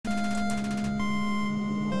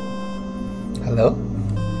Hello?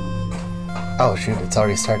 Oh shoot, it's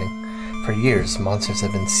already starting. For years, monsters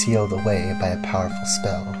have been sealed away by a powerful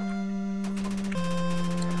spell.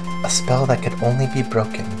 A spell that could only be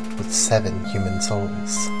broken with 7 human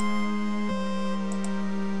souls.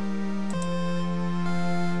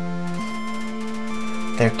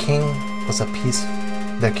 Their king was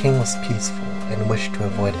peaceful and wished to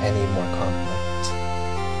avoid any more conflict.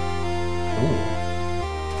 Ooh.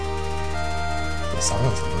 The song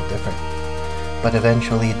is a little different. But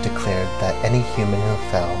eventually declared that any human who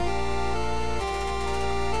fell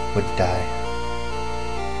would die.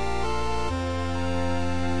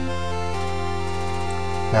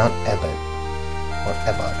 Mount Ebott, or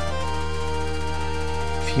Ebott.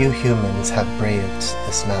 Few humans have braved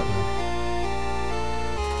this mountain.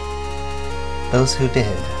 Those who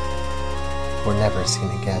did were never seen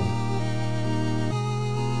again.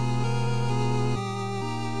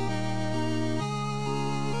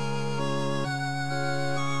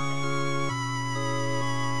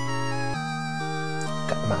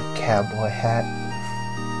 Got my cowboy hat,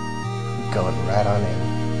 going right on in.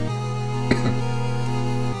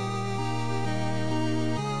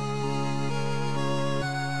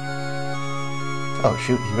 Oh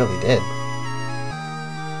shoot, he really did.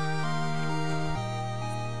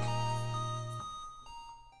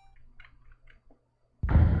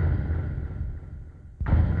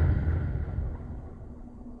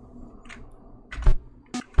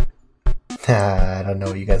 I don't know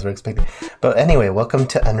what you guys were expecting. But anyway, welcome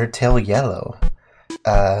to Undertale Yellow.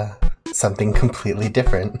 Something completely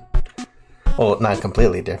different. Well, not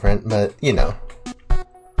completely different, but you know.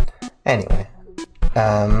 Anyway.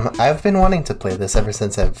 I've been wanting to play this ever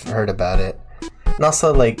since I've heard about it. And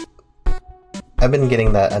also, like, I've been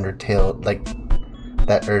getting that Undertale, like,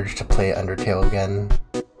 that urge to play Undertale again.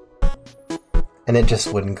 And it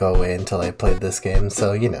just wouldn't go away until I played this game,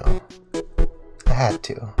 so, you know. I had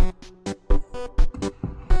to.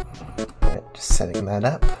 Alright, just setting that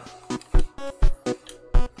up.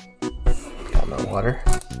 Got my water.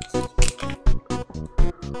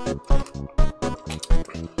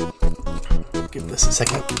 Give this a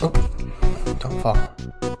second. Oh, don't fall.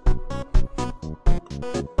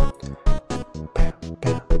 Bam,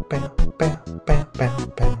 bam, bam, bam, bam,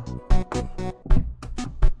 bam, bam.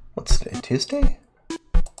 What's today? Tuesday?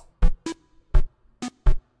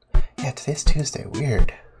 Yeah, today's Tuesday.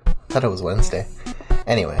 Weird. Thought it was Wednesday.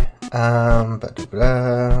 Anyway, I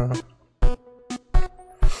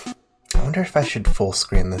wonder if I should full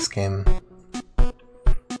screen this game.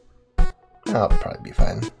 I'll probably be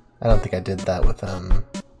fine. I don't think I did that with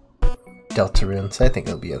Deltarune, so I think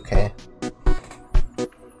it'll be okay.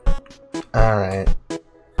 Alright.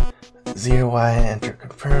 0Y, enter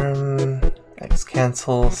confirm, X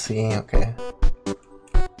cancel, C, okay.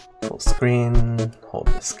 Full screen, hold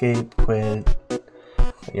escape, quit.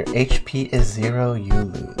 When your HP is 0, you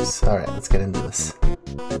lose. Alright, let's get into this.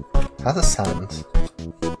 How's it sound?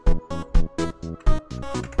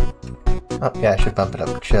 Oh yeah, I should bump it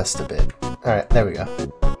up just a bit. Alright, there we go.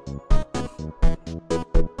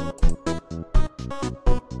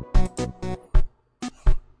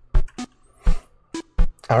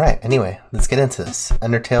 Alright, anyway, let's get into this.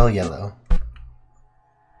 Undertale Yellow.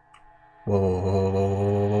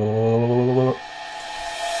 Whoa.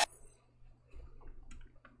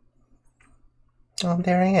 Oh,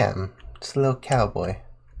 there I am. Just a little cowboy.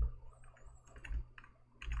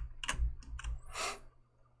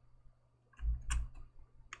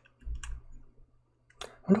 I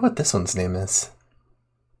wonder what this one's name is.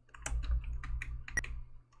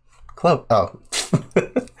 Oh.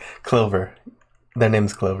 Clover. Their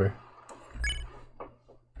name's Clover.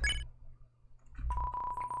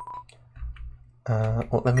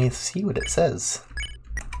 Well, let me see what it says.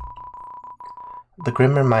 The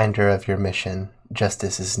grim reminder of your mission.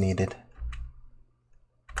 Justice is needed.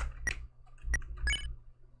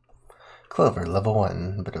 Clover, level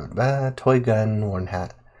 1. Toy gun, worn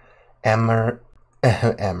hat. Ammo.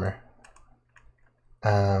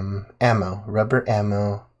 Rubber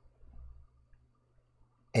ammo.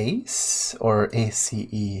 Ace or ACE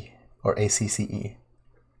or ACCE?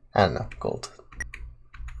 I don't know. Gold.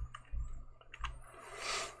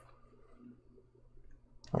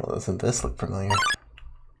 Well, doesn't this look familiar?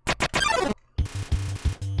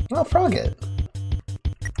 Oh, Frogget.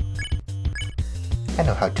 I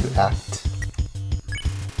know how to act.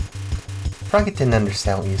 Frogget didn't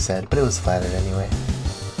understand what you said, but it was flattered anyway.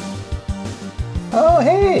 Oh,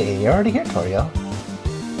 hey! You're already here, Toriel.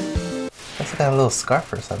 Guess I got a little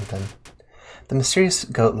scarf or something. The mysterious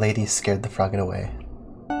goat lady scared the Frogget away.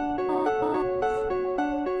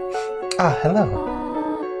 Ah,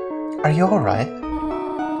 hello. Are you alright?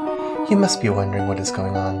 You must be wondering what is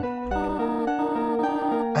going on.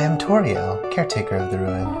 I am Toriel, caretaker of the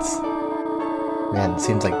ruins. Man, it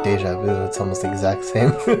seems like deja vu. It's almost the exact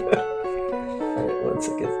same. Alright, 1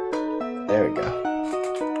 second. There we go.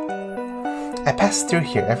 I pass through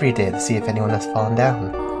here every day to see if anyone has fallen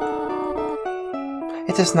down.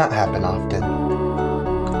 It does not happen often.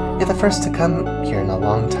 You're the first to come here in a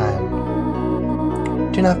long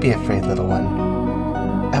time. Do not be afraid, little one.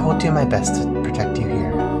 I will do my best to protect you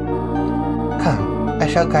here. Come, I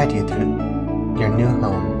shall guide you through your new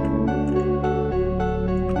home.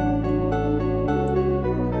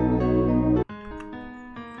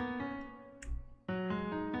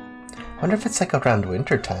 I wonder if it's like around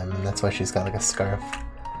winter time and that's why she's got like a scarf.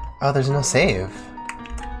 Oh, there's no save.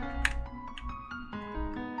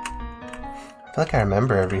 I feel like I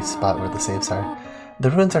remember every spot where the saves are.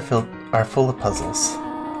 The ruins are full of puzzles.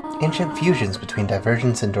 Ancient fusions between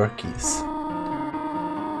divergence and door keys.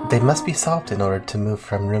 They must be solved in order to move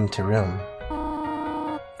from room to room.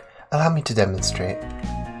 Allow me to demonstrate.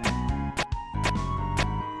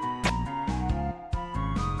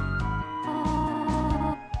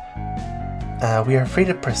 We are free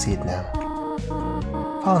to proceed now.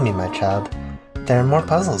 Follow me, my child. There are more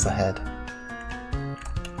puzzles ahead.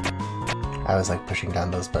 I was like pushing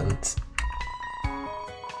down those buttons.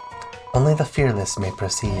 Only the fearless may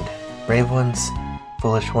proceed. Brave ones,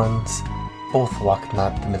 foolish ones, both walk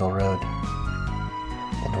not the middle road.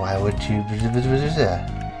 Then why would you...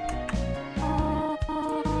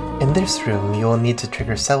 In this room, you will need to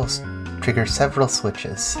trigger several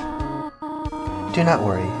switches. Do not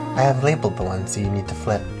worry, I have labeled the ones you need to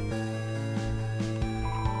flip.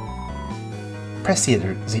 Press E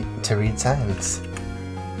to read signs.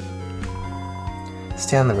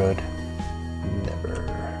 Stay on the road. Never.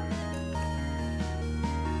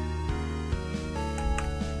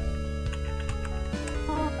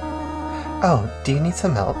 Oh, do you need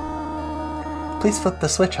some help? Please flip the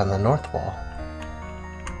switch on the north wall.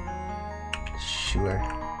 Sure.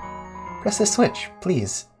 Press the switch,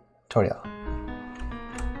 please, Toriel.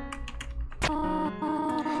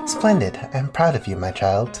 Splendid. I'm proud of you, my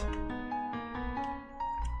child.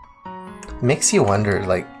 Makes you wonder,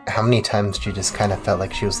 like, how many times she just kind of felt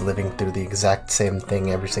like she was living through the exact same thing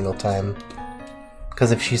every single time.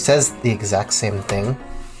 Because if she says the exact same thing,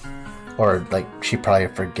 or, like, she probably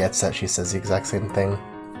forgets that she says the exact same thing,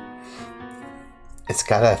 it's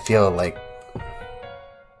gotta feel like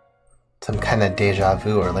some kind of deja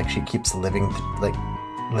vu, or like she keeps living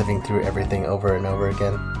through everything over and over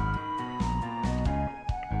again.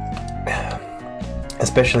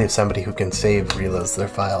 Especially if somebody who can save reloads their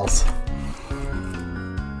files.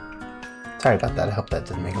 Sorry about that, I hope that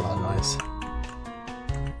didn't make a lot of noise.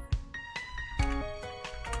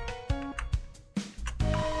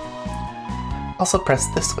 Also press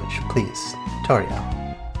this switch, please, Toriel.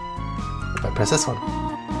 If I press this one.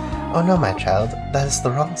 Oh no, my child, that is the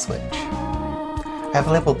wrong switch. I have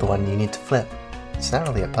labeled the one you need to flip. It's not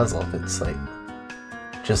really a puzzle if it's like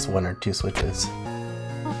just 1 or 2 switches.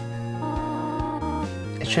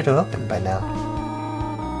 It should have opened by now.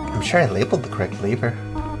 I'm sure I labeled the correct lever.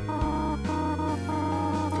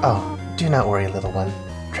 Oh, do not worry, little one.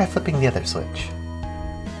 Try flipping the other switch.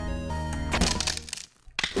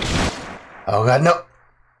 Oh god, no!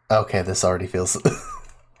 Okay, this already feels...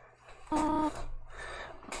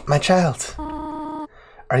 My child!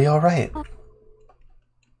 Are you alright?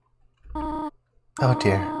 Oh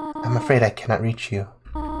dear, I'm afraid I cannot reach you.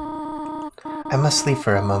 I must leave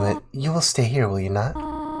for a moment. You will stay here, will you not?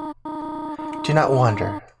 Do not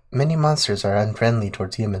wander. Many monsters are unfriendly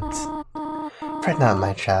towards humans. Fret not,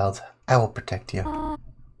 my child. I will protect you.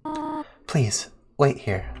 Please, wait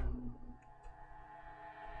here.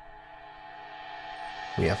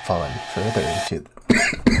 We have fallen further into the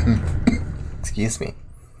excuse me.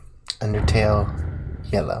 Undertale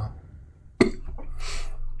Yellow.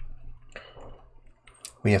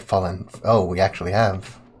 We have fallen... Oh, we actually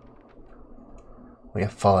have. We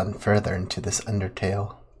have fallen further into this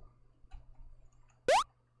Undertale.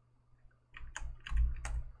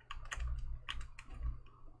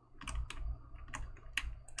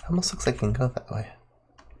 Almost looks like I can go that way.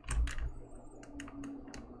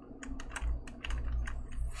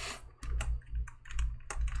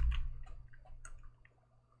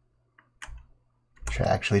 Should I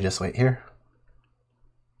actually just wait here?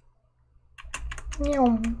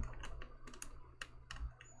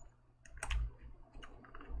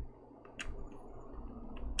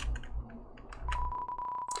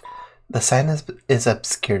 The sign is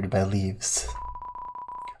obscured by leaves.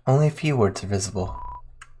 Only a few words are visible.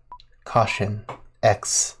 Caution.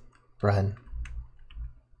 X. Run.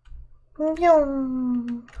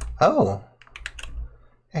 Oh!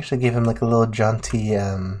 Actually gave him like a little jaunty,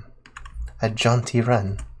 a jaunty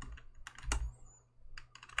run.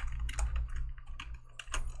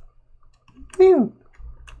 Whew!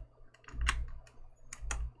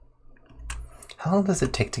 How long does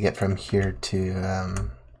it take to get from here to,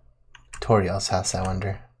 Toriel's house, I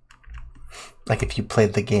wonder? Like, if you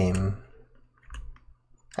played the game.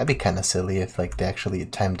 That'd be kind of silly if, like, they actually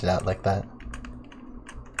timed it out like that.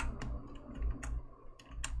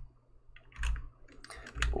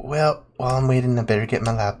 Well, while I'm waiting, I better get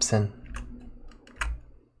my laps in.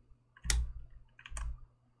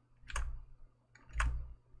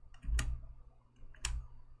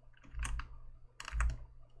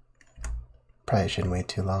 Probably shouldn't wait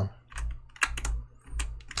too long.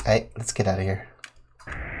 Alright, let's get out of here.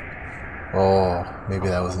 Oh, maybe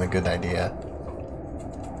that wasn't a good idea.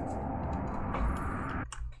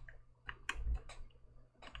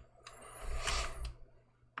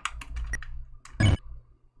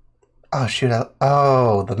 Oh shoot,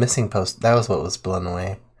 oh, the missing post. That was what was blown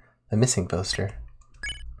away. The missing poster.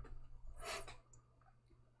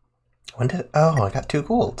 When did, oh, I got 2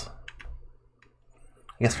 gold.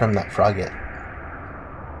 I guess from that frogget.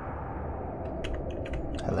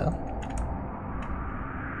 Hello?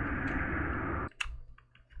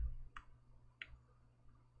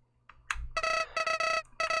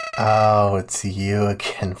 Oh, it's you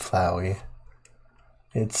again, Flowey.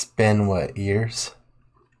 It's been, what, years?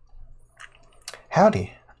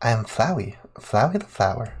 Howdy, I am Flowey, Flowey the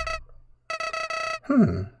Flower.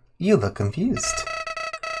 You look confused.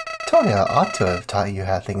 Toria ought to have taught you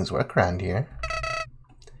how things work around here.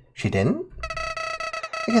 She didn't?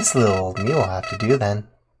 I guess little me will have to do then.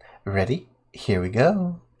 Ready? Here we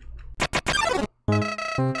go.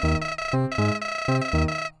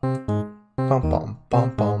 Bum bum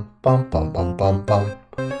bum bum bum bum bum bum bum.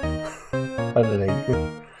 How did I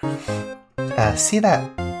do? See that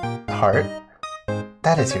heart?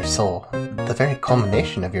 That is your soul, the very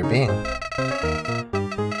culmination of your being.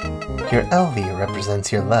 Your LV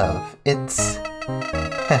represents your love. It's...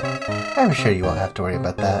 I'm sure you won't have to worry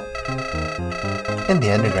about that. In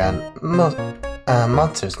the underground,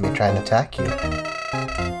 monsters may try and attack you.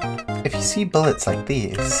 If you see bullets like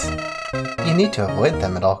these, you need to avoid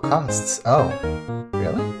them at all costs. Oh,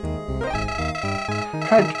 really?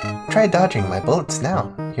 Try dodging my bullets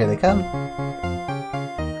now. Here they come.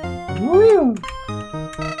 Woo!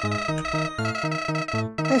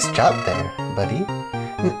 Nice job there, buddy.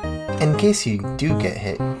 In case you do get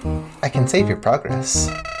hit, I can save your progress.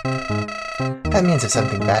 That means if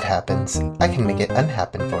something bad happens, I can make it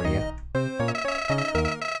unhappen for you.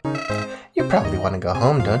 You probably want to go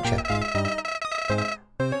home, don't you?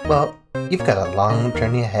 Well, you've got a long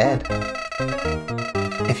journey ahead.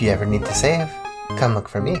 If you ever need to save, come look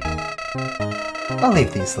for me. I'll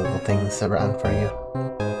leave these little things around for you.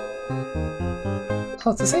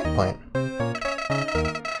 Oh, it's a save point.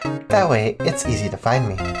 That way, it's easy to find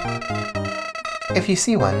me. If you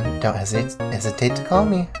see one, don't hesitate to call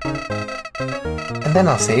me. And then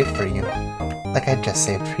I'll save for you, like I just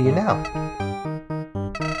saved for you now.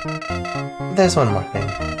 There's one more thing.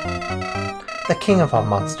 The king of all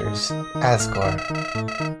monsters, Asgore.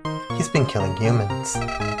 He's been killing humans.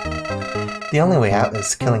 The only way out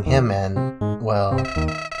is killing him and, well,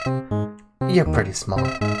 you're pretty small.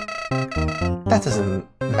 That doesn't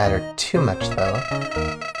matter too much, though.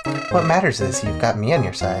 What matters is you've got me on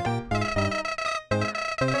your side.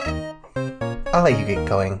 I'll let you get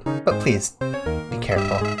going, but please, be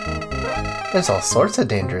careful. There's all sorts of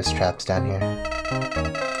dangerous traps down here.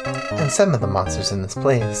 And some of the monsters in this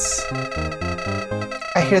place,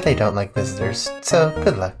 I hear they don't like visitors, so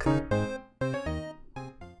good luck.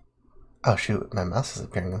 Oh shoot, my mouse is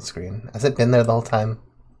appearing on the screen. Has it been there the whole time?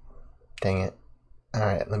 Dang it.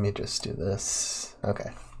 Alright, let me just do this.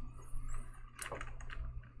 Okay.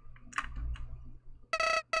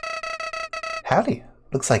 Howdy.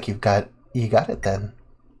 Looks like you got it then.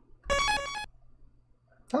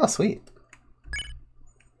 Oh, sweet.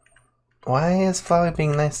 Why is Flowey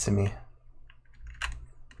being nice to me?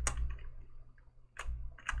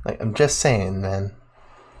 Like, I'm just saying, man.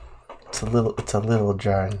 It's a little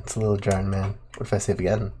jarring. It's a little jarring, man. What if I save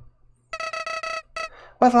again?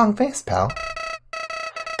 What a long face, pal.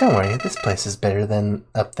 Don't worry, this place is better than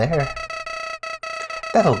up there.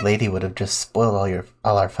 That old lady would have just spoiled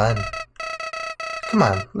all our fun. Come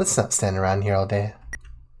on, let's not stand around here all day.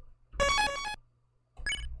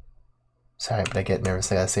 Sorry, but I get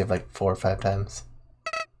nervous. I gotta save like 4 or 5 times.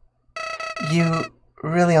 You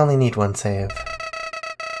really only need one save.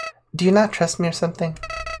 Do you not trust me or something?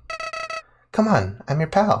 Come on, I'm your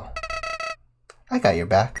pal. I got your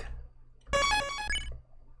back.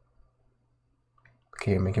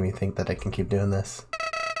 Okay, you're making me think that I can keep doing this.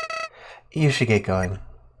 You should get going.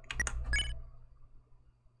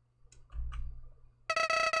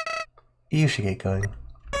 You should get going.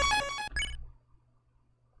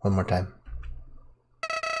 One more time.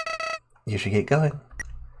 You should get going.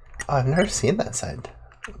 Oh, I've never seen that side.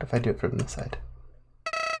 What if I do it from this side?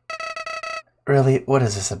 Really? What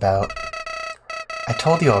is this about? I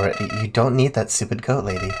told you already, you don't need that stupid goat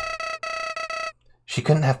lady. She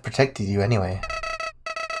couldn't have protected you anyway.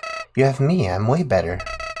 You have me, I'm way better.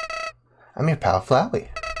 I'm your pal Flowey.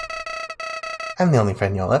 I'm the only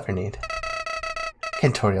friend you'll ever need.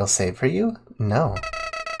 Can Toriel save for you? No.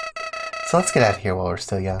 So let's get out of here while we're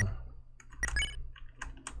still young.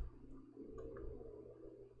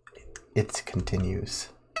 It continues.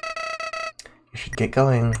 You should get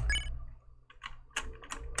going.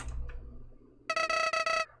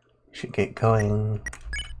 You should get going.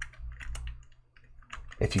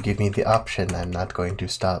 If you give me the option, I'm not going to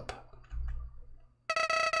stop.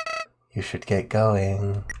 You should get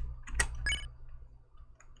going.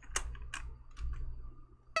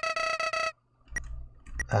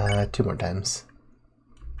 Two more times.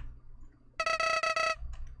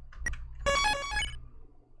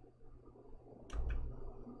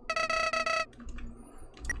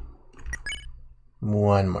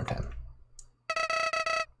 One more time.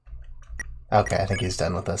 Okay, I think he's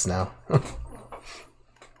done with us now.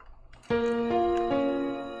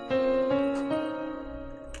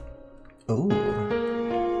 Ooh.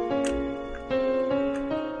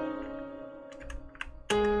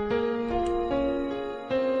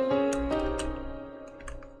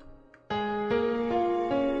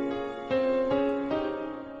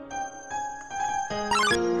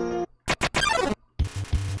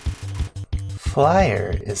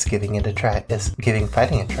 Flyer is giving it a try. Is giving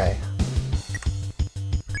fighting a try.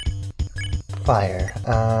 Flyer,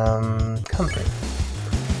 comfort.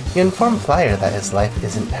 You inform Flyer that his life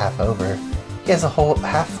isn't half over. He has a whole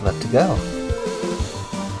half left to go.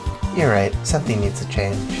 You're right, something needs to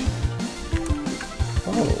change.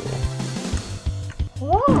 Oh.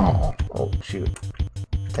 Wow. Oh, shoot.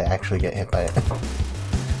 To actually get hit by it.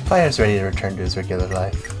 Flyer's ready to return to his regular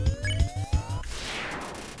life.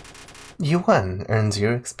 You won. Earn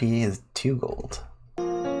 0 XP is 2 gold.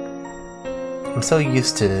 I'm so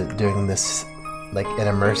used to doing this, like, in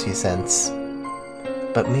a mercy sense.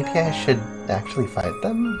 But maybe I should actually fight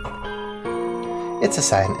them? It's a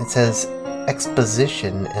sign. It says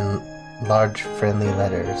exposition in large friendly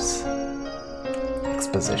letters.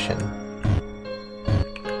 Exposition.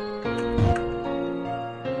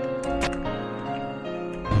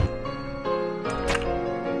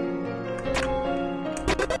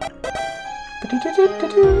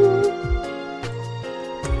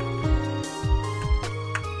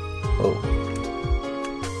 Oh.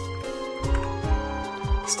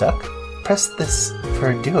 Stuck? Press this for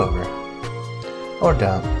a do-over. Or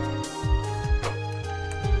don't.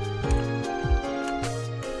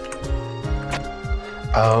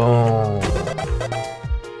 Oh.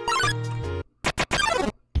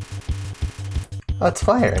 Oh, it's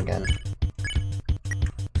Flyer again.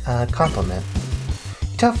 Compliment.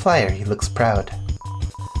 You tell Flyer he looks proud.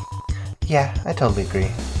 Yeah, I totally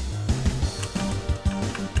agree.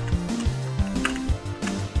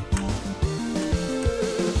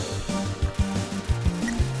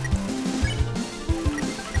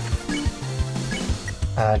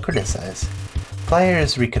 Criticize. Flyer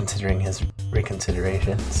is reconsidering his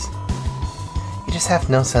reconsiderations. You just have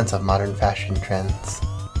no sense of modern fashion trends.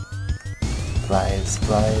 Flies,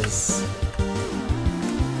 flies.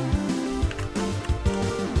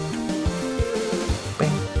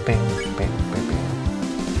 Bing, bing, bing, bing,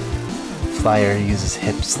 bing. Flyer uses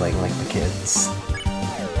hip slang like the kids.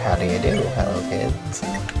 How do you do? Hello, kids.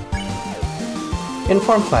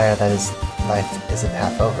 Inform Flyer that his life isn't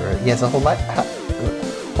half over. He has a whole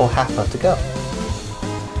half left to go.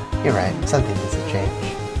 You're right, something needs to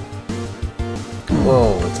change.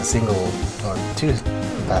 Whoa, it's a single, or 2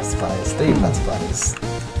 fast flies, 3 fast flies.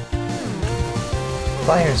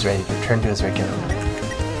 Flyer's ready to return to his regular life.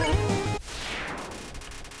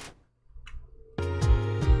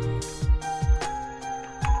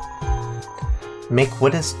 Make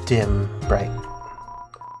what is dim bright.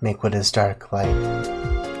 Make what is dark light.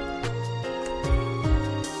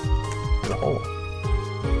 The hole.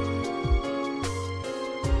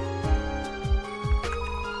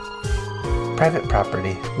 Private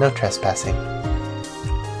property, no trespassing.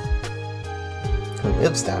 Who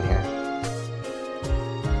lives down here?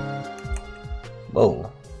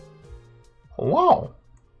 Whoa. Wow.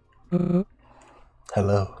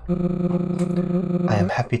 Hello. I am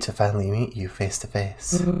happy to finally meet you face to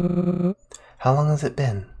face. How long has it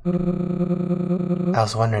been? I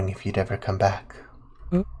was wondering if you'd ever come back.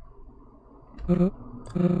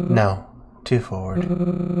 No, too forward.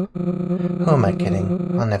 Who am I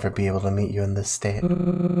kidding? I'll never be able to meet you in this state.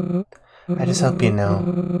 I just hope you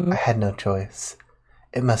know, I had no choice.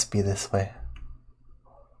 It must be this way.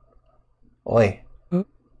 Oi.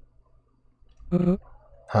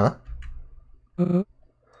 Huh?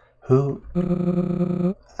 Who?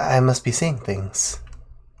 I must be seeing things.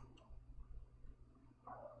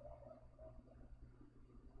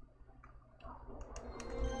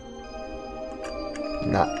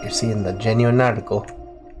 Not, you're seeing the genuine article.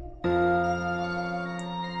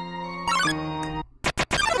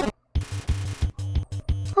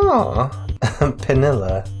 Aw,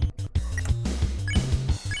 Penilla.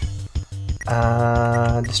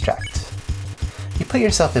 Distract. You put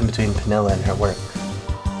yourself in between Penilla and her work.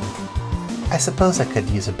 I suppose I could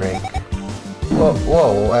use a break. Whoa,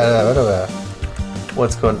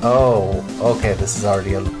 what's going... Oh, okay, this is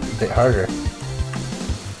already a bit harder.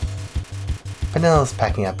 Penilla's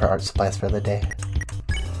packing up her art supplies for the day.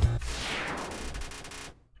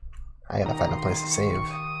 I gotta find a place to save.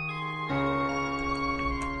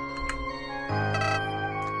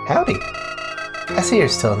 Howdy! I see you're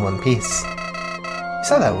still in one piece. You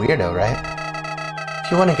saw that weirdo, right?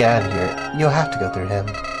 If you want to get out of here, you'll have to go through him.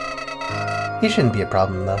 He shouldn't be a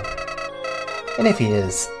problem, though. And if he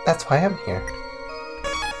is, that's why I'm here.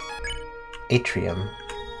 Atrium.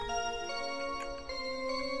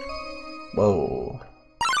 Whoa.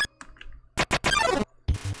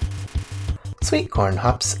 Sweetcorn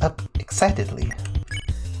hops up excitedly.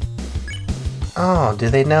 Oh, do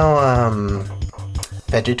they know,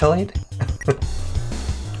 Vegetoid?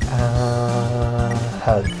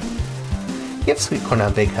 Hug. Give Sweetcorn a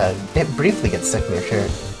big hug. It briefly gets stuck in your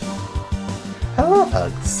shirt. I love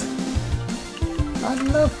hugs. I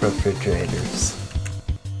love refrigerators.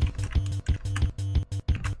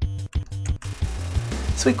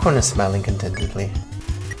 Sweetcorn is smiling contentedly.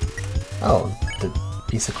 Oh, the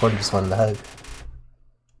piece of corn just wanted a hug.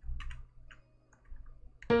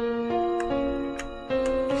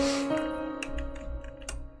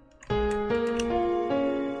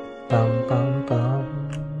 Bum bum bum.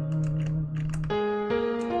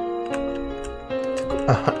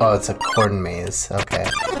 Oh, it's a corn maze. Okay.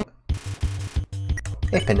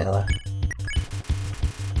 Hey, Penilla.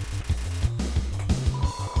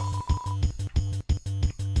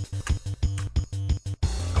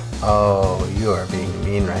 Oh, you are being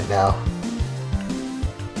mean right now.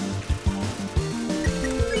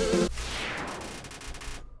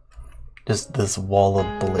 Just this wall of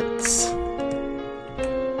bullets.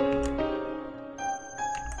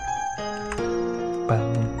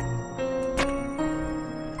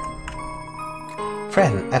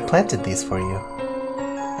 Friend, I planted these for you.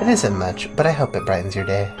 It isn't much, but I hope it brightens your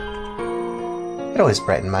day. It always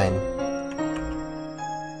brightened mine.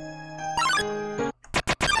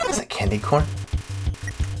 Is it candy corn?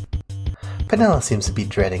 Penilla seems to be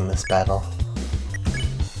dreading this battle.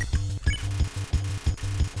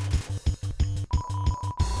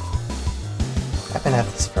 I've been at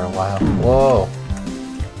this for a while. Whoa!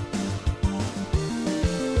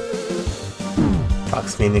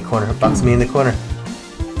 Box me in the corner, box me in the corner.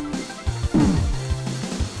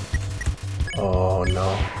 Oh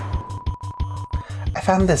no. I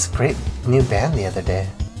found this great new band the other day.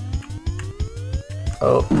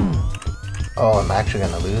 Oh. Oh, I'm actually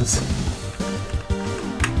gonna lose.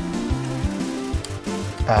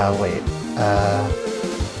 Wait.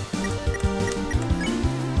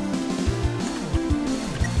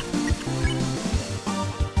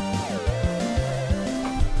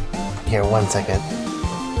 Here, 1 second.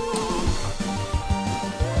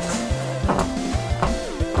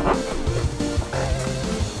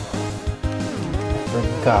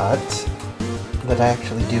 Forgot that I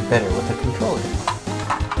actually do better with a controller.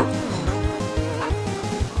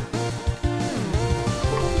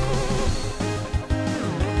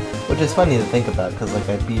 Which is funny to think about, because like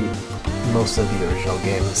I beat most of the original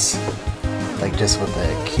games like just with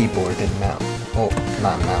a keyboard and mouse. Oh,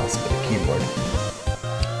 not mouse, but a keyboard.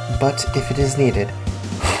 But if it is needed,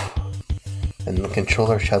 then the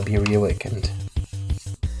controller shall be reawakened.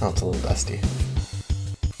 Oh, it's a little dusty.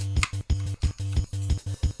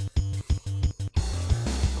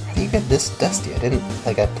 How do you get this dusty? I didn't,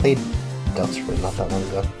 like, I played Delta not that long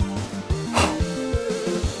ago.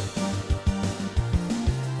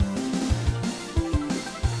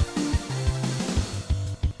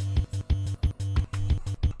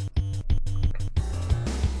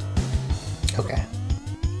 Okay.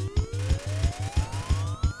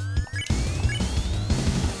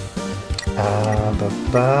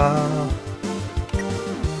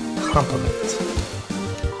 compliment.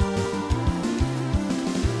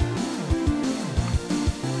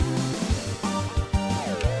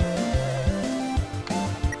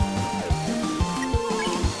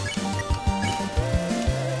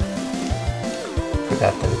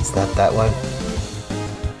 Forgot that it's not that one.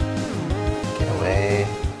 Get away.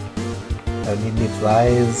 Don't need any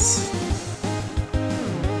flies.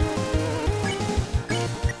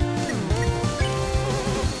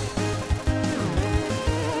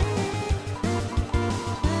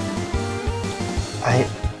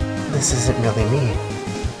 This isn't really me.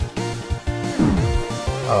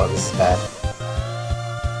 Oh, this is bad.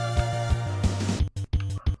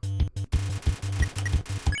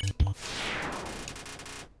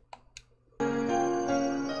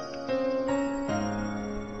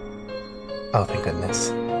 Oh, thank goodness.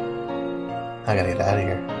 I gotta get out of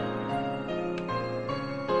here.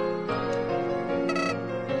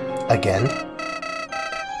 Again?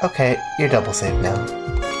 Okay, you're double saved now.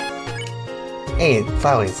 Hey,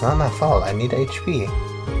 Flowey, it's not my fault. I need HP.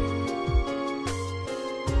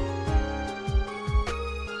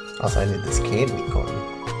 Also, I need this candy corn.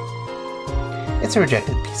 It's a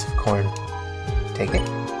rejected piece of corn. Take it.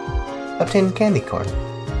 Obtain candy corn.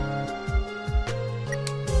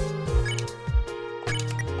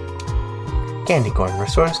 Candy corn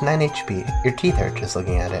restores 9 HP. Your teeth hurt just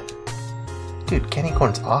looking at it. Dude, candy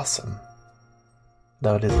corn's awesome.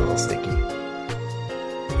 Though it is a little sticky.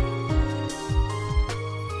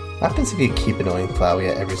 What happens if you keep annoying Flowey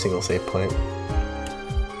at every single save point?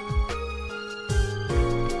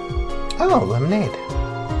 Oh, lemonade.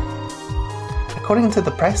 According to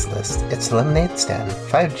the price list, it's a lemonade stand,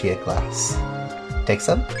 5G a glass. Take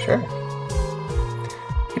some? Sure.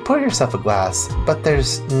 You pour yourself a glass, but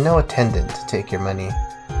there's no attendant to take your money.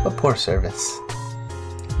 What poor service.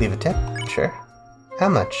 Leave a tip? Sure. How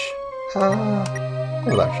much? A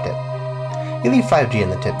large tip. You leave 5G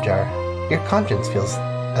in the tip jar. Your conscience feels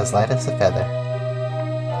as light as a feather.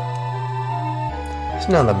 There's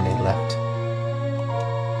no lemonade left.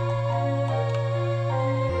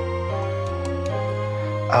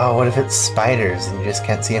 Oh, what if it's spiders and you just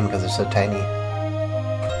can't see them because they're so tiny?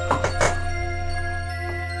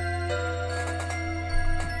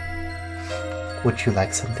 Would you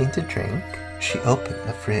like something to drink? She opened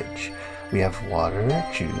the fridge. We have water,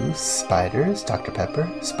 juice, spiders, Dr. Pepper,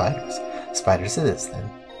 spiders. Spiders it is then.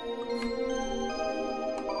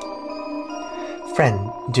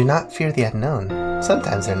 Friend, do not fear the unknown.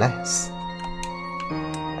 Sometimes they're nice.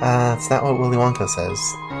 It's not what Willy Wonka says.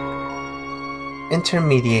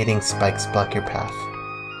 Intermediating spikes block your path.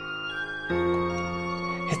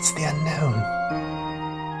 It's the unknown.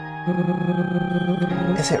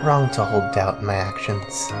 Is it wrong to hold doubt in my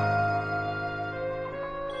actions?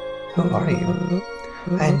 Who are you?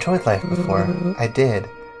 I enjoyed life before. I did,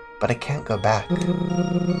 but I can't go back.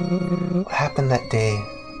 What happened that day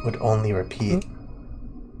would only repeat.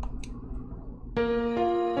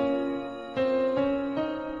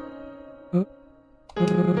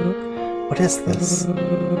 What is this?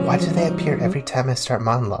 Why do they appear every time I start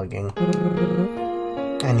monologuing?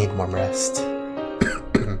 I need more rest.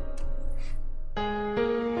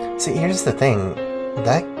 See, here's the thing.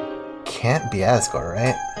 That can't be Asgore,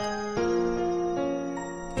 right?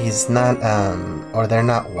 He's not, or they're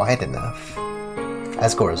not wide enough.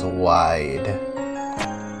 Asgore is wide.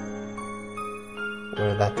 What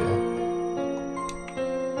did that do?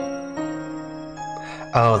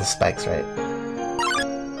 Oh, the spikes, right.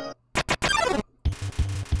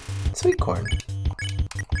 Sweet corn.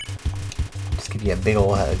 Just give you a big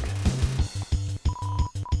ol' hug.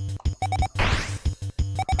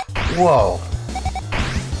 Whoa!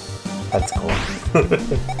 That's cool.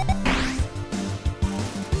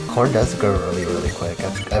 Corn does grow really, really quick.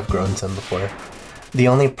 I've grown some before. The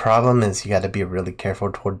only problem is you gotta be really careful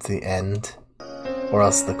towards the end, or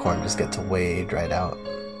else the corn just gets way dried out.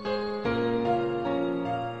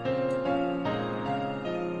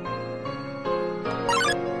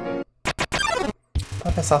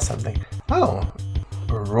 Thought I saw something. Oh!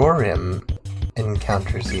 Rorim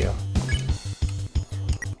encounters you.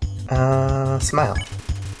 Smile.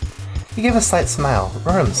 You give a slight smile.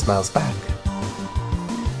 Rorim smiles back.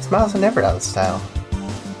 Smiles are never out of style.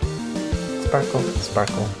 Sparkle,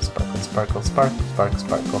 sparkle, sparkle, sparkle, spark, spark,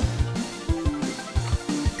 sparkle.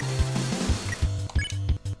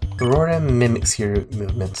 Rorim mimics your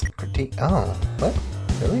movements and critique. Oh, what?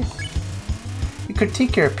 Really? You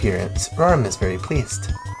critique your appearance. Rorim is very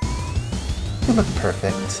pleased. You look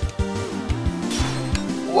perfect.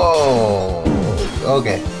 Whoa!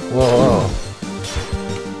 Okay. Whoa.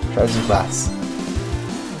 Charge the glass.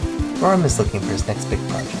 Rorim is looking for his next big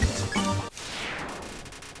project.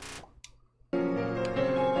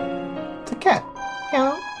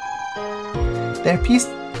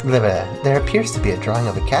 There appears to be a drawing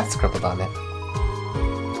of a cat scribbled on it.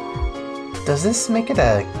 Does this make it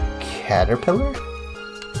a caterpillar?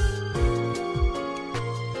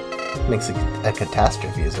 Makes it a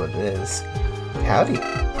catastrophe is what it is. Howdy.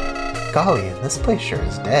 Golly, this place sure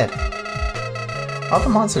is dead. All the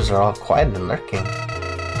monsters are all quiet and lurking.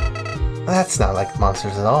 That's not like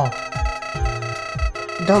monsters at all.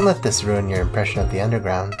 Don't let this ruin your impression of the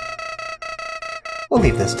underground. We'll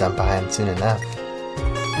leave this dump behind soon enough.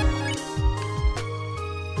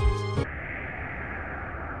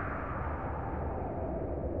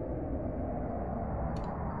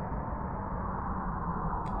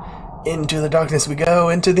 Into the darkness we go,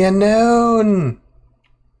 into the unknown!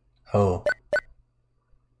 Oh.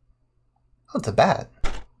 Oh, it's a bat.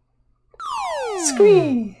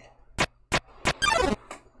 Squee!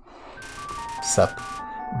 Sup.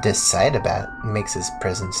 Decidabat makes his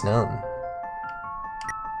presence known.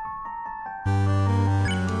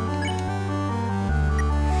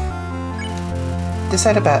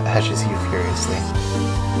 Decidabat hushes you furiously.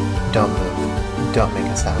 Don't move. Don't make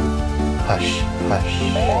a sound. Hush, hush.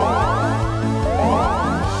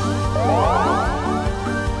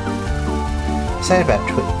 Decidabat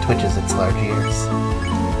twitches its large ears.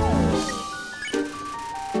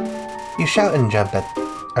 You shout and jump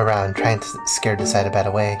around trying to scare Decidabat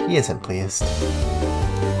away. He isn't pleased.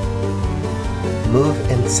 Move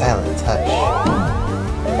in silence, hush.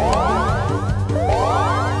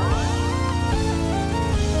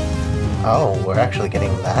 Oh, we're actually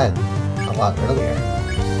getting that a lot earlier.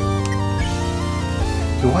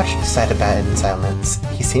 You watch Decidabat in silence.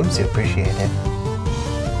 He seems to appreciate it.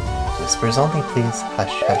 Whispers only, please.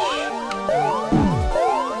 Hush, hush.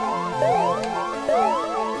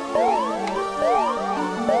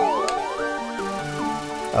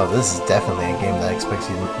 Oh, this is definitely a game that expects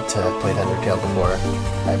you to have played Undertale before.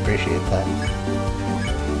 I appreciate that.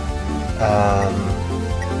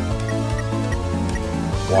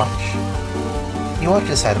 Watch. You watch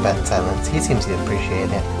Decidabat in silence. He seems to appreciate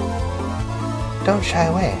it. Don't shy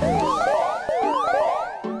away.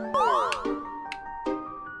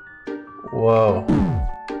 Whoa.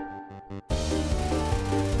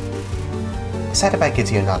 Decidabat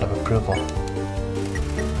gives you a nod of approval.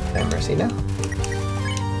 Can I mercy now?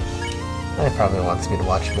 He probably wants me to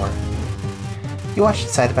watch more. You watch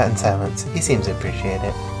Decidabat in silence. He seems to appreciate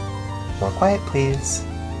it. More quiet, please.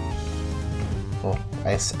 Oh,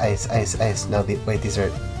 ice, ice, ice, ice. No, wait, these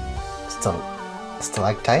are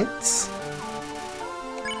stalactites?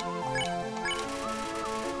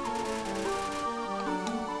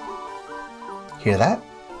 Hear that?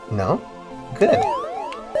 No? Good.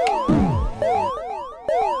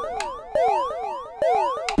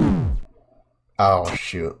 Oh,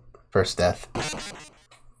 shoot. First death.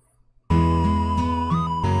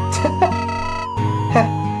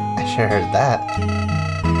 I sure heard that.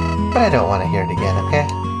 But I don't want to hear it again, okay?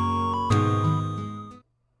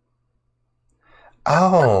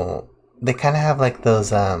 Oh, they kind of have like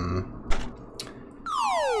those,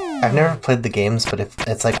 I've never played the games, but if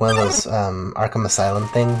it's like one of those, Arkham Asylum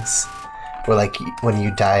things, where like, when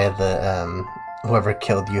you die, the, whoever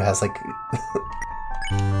killed you has like,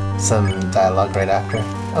 some dialogue right after.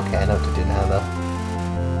 Okay, I know what to do now, though.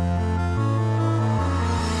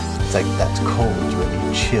 It's like, that cold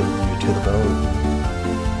really chilled you to the bone.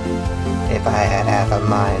 If I had half a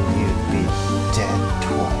mind, you'd be dead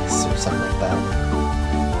twice, or something like that.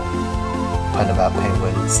 Pun about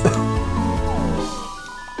penguins.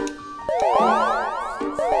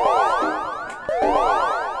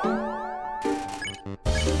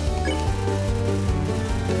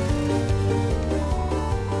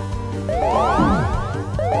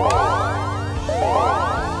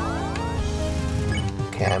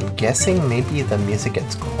 I'm guessing maybe the music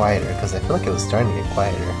gets quieter, because I feel like it was starting to get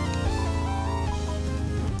quieter.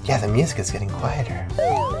 Yeah, the music is getting quieter.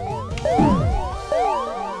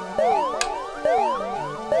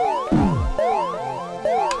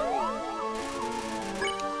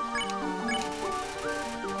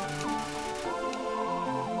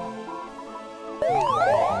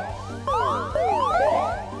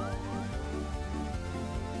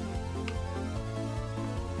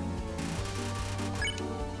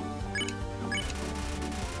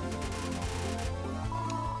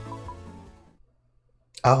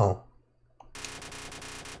 Oh.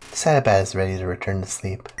 Decidabat is ready to return to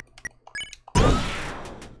sleep.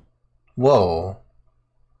 Whoa.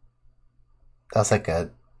 That was like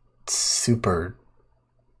a super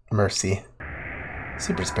mercy.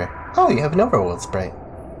 Super sprite. Oh, you have an overworld sprite.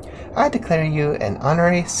 I declare you an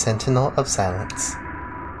honorary sentinel of silence.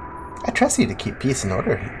 I trust you to keep peace and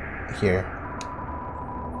order here.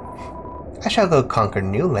 I shall go conquer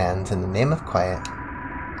new lands in the name of quiet.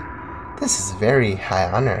 This is very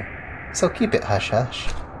high honor, so keep it hush-hush.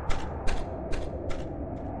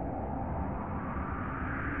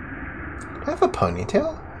 Do I have a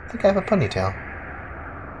ponytail? I think I have a ponytail.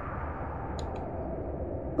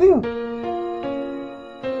 Woo!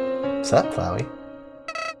 What's up, Flowey?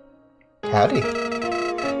 Howdy.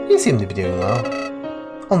 You seem to be doing well.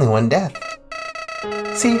 Only one death.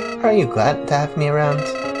 See, aren't you glad to have me around?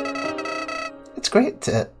 It's great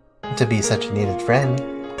to be such a needed friend.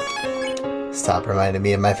 Stop reminding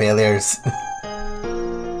me of my failures.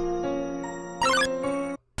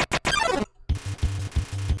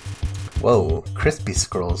 Whoa, Crispy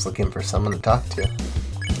Scroll's looking for someone to talk to.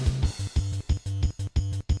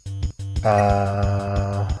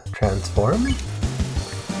 Transform?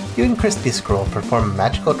 You and Crispy Scroll perform a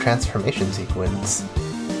magical transformation sequence.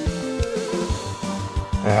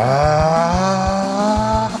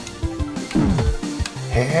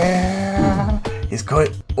 He's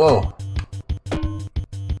going... Whoa!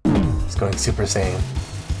 He's going Super Saiyan.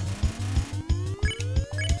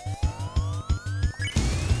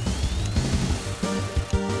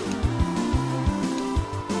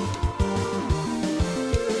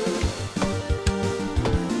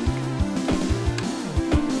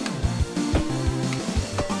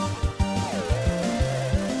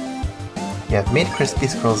 You have made Crispy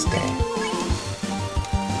Scroll's day.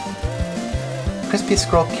 Crispy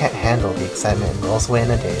Scroll can't handle the excitement and rolls away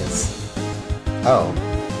in a daze. Oh.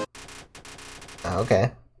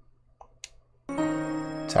 Okay.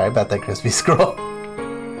 Sorry about that, Crispy Scroll.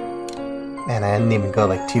 Man, I didn't even go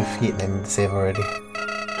like 2 feet and I need to save already.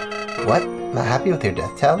 What? Not happy with your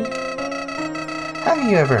death tally? Have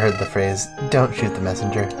you ever heard the phrase, "Don't shoot the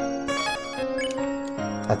messenger"?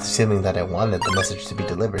 That's assuming that I wanted the message to be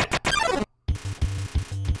delivered.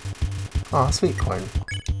 Aw, sweet corn.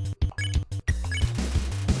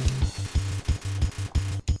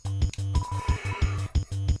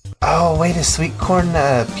 Oh, wait, is sweet corn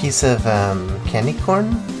a piece of, candy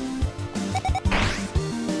corn?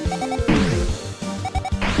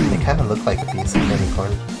 They kind of look like a piece of candy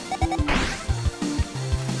corn.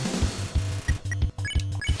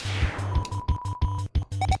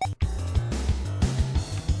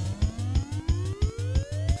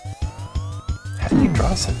 How do you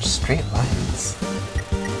draw such straight lines?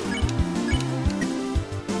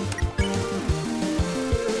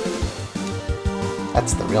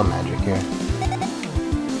 That's the real magic here.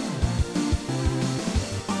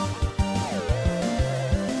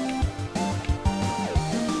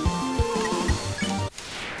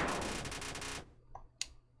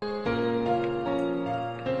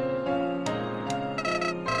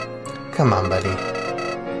 Come on, buddy.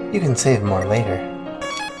 You can save more later.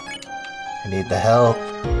 I need the help.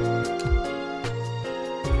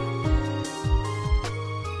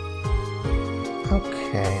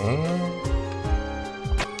 Okay.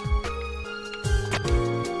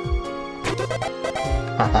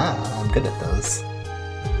 Haha, I'm good at those.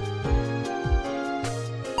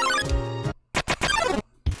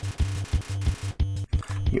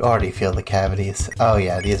 You already feel the cavities. Oh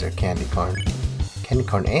yeah, these are candy corn. Candy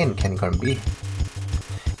corn A and candy corn B.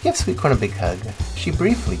 Give Sweet Corn a big hug. She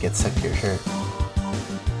briefly gets stuck to your shirt.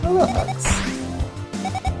 I love hugs.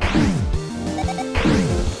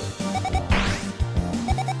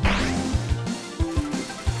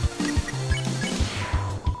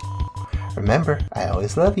 Remember, I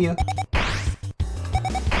always love you.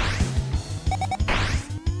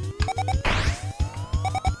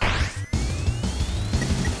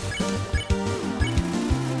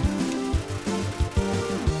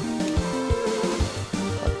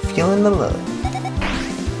 I'm feeling the love.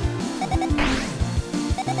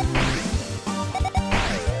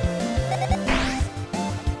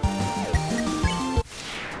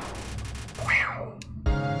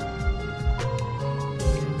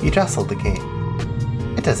 You jostled the gate.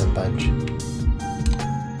 It doesn't budge.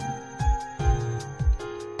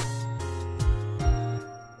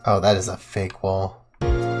 Oh, that is a fake wall.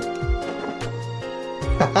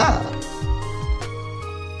 Haha!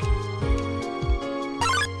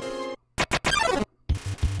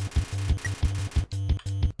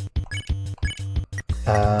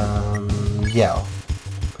 Yell.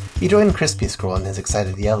 You join Crispy Scroll in his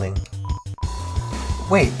excited yelling.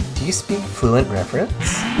 Wait, do you speak fluent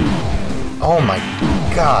reference? Oh my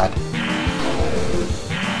god.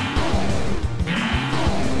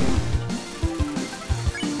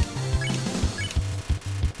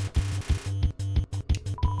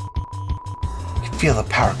 I can feel the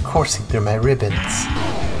power coursing through my ribbons.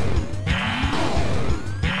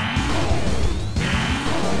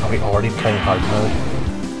 Are we already playing hard mode?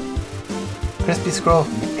 Crispy Scroll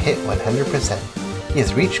hit 100%. He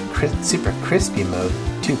has reached Super Crispy Mode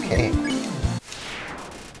 2K.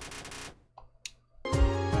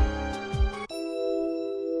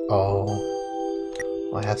 Oh,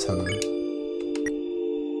 well, I have some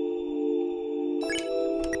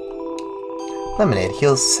lemonade.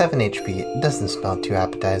 Heals 7 HP. It doesn't smell too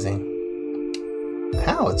appetizing.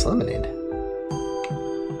 How? It's lemonade.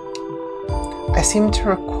 I seem to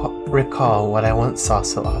recall what I once saw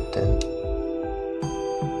so often.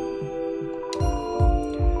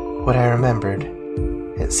 What I remembered,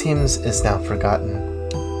 it seems, is now forgotten.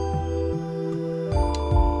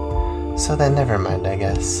 So then never mind, I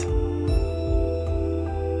guess.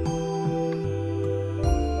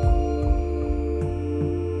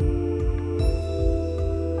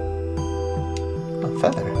 A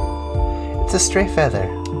feather. It's a stray feather.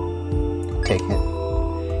 Take it.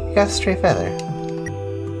 You got a stray feather.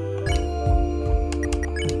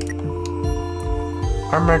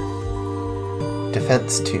 Armored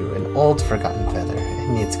Defense 2, an old forgotten feather. It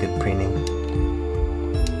needs good preening.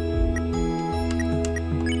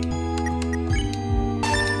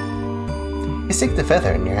 You stick the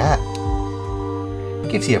feather in your hat.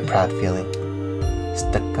 Gives you a proud feeling.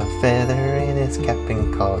 Stuck a feather in his cap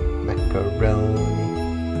and called macaroni.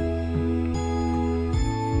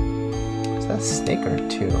 Is that a snake or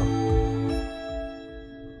two?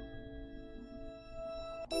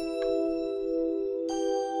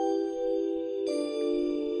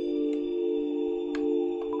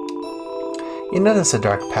 You notice a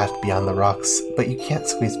dark path beyond the rocks, but you can't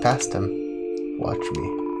squeeze past him. Watch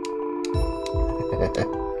me.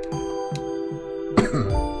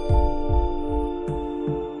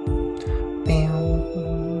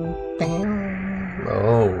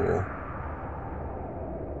 Oh.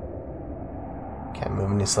 Can't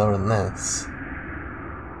move any slower than this.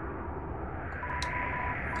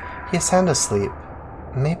 He is sound asleep.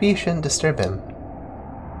 Maybe you shouldn't disturb him.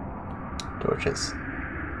 Torches.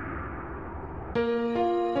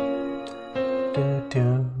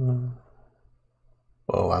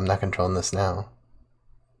 Whoa, I'm not controlling this now.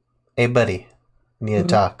 Hey, buddy. We need to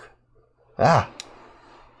talk. Ah!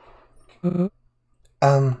 I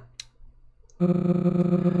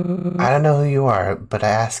don't know who you are, but I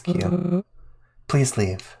ask you. Please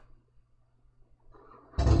leave.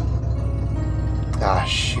 Ah,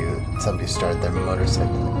 shoot. Somebody started their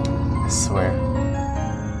motorcycle. I swear.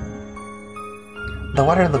 The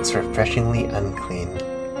water looks refreshingly unclean.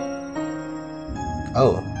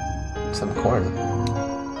 Oh, some corn.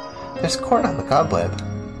 There's corn on the cobweb.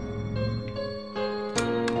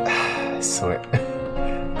 I swear.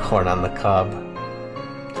 Corn on the cob.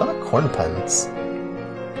 It's a lot of corn puns.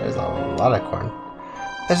 There's a lot of corn.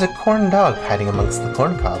 There's a corn dog hiding amongst the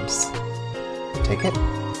corn cobs. Take it.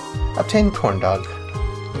 Obtain corn dog.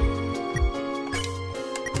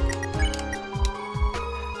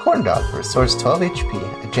 Corn dog restores 12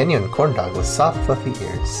 HP. A genuine corn dog with soft, fluffy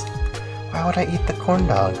ears. Why would I eat the corn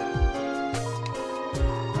dog?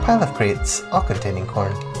 Pile of crates, all containing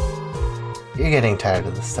corn. You're getting tired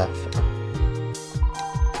of this stuff.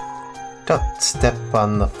 Don't step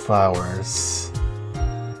on the flowers.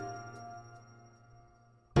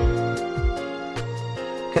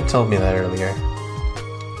 Could told me that earlier.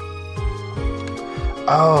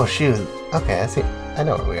 Oh shoot. Okay, I see. I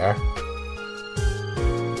know where we are.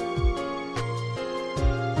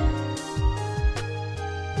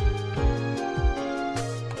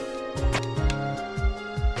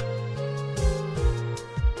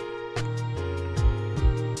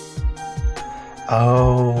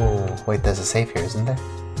 Oh, wait, there's a save here, isn't there?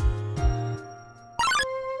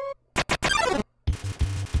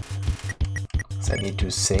 So I need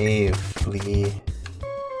to save. Flee.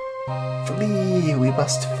 Flee! We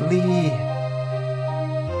must flee!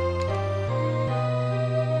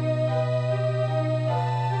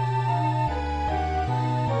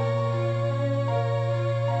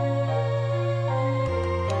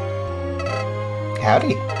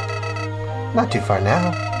 Howdy! Not too far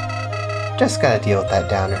now. Just gotta deal with that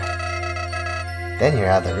downer. Then you're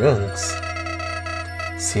out of the ruins.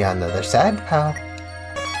 See you on the other side, pal.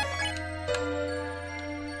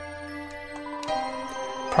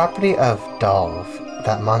 Property of Dolv,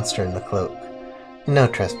 that monster in the cloak. No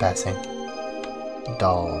trespassing.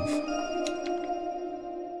 Dolv.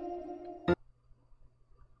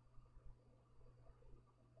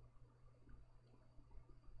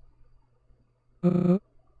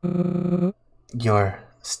 You're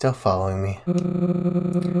still following me. I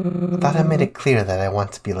thought I made it clear that I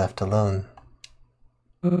want to be left alone.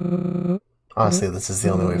 Honestly, this is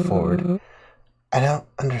the only way forward. I don't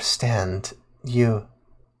understand.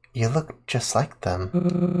 You look just like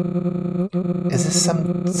them. Is this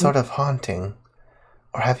some sort of haunting?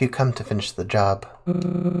 Or have you come to finish the job?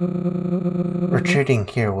 Retreating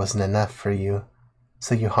here wasn't enough for you,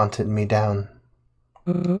 so you haunted me down.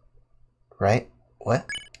 Right? What?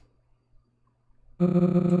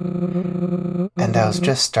 And I was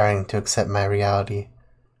just starting to accept my reality,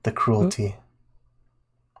 the cruelty.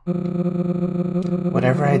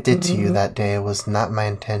 Whatever I did to you that day was not my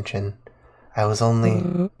intention. I was only...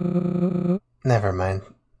 Never mind.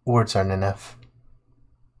 Words aren't enough.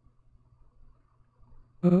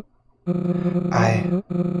 I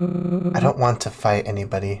don't want to fight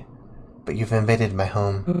anybody, but you've invaded my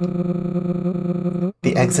home.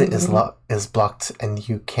 The exit is blocked and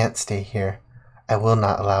you can't stay here. I will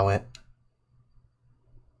not allow it.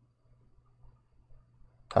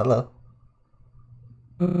 Hello?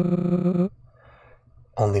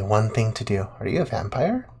 Only one thing to do. Are you a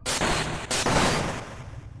vampire?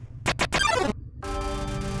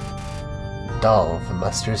 Dolph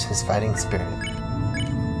musters his fighting spirit.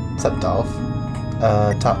 What's up, Dolph?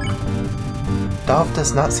 Talk. Dolph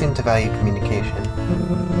does not seem to value communication.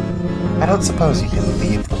 I don't suppose you can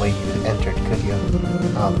leave the way you entered, could you?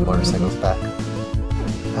 Oh, the motorcycle's back.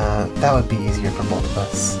 That would be easier for both of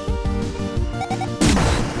us.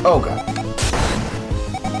 Oh god.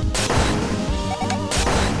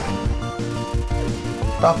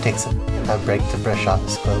 Dolph takes a break to brush off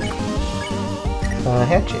his cloak.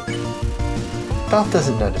 Handshake. Dolph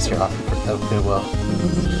doesn't notice your offer of goodwill.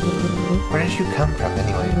 Where did you come from,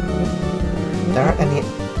 anyway? There aren't any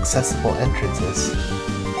accessible entrances.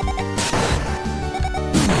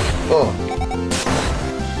 Oh!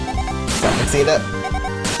 Stop mixing it up!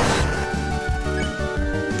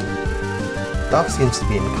 Dolph seems to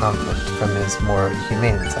be in conflict from his more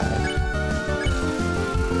humane side.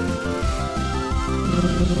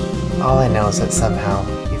 All I know is that somehow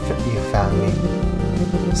you found me.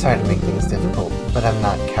 Sorry to make things difficult, but I'm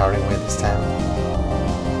not cowering away this time.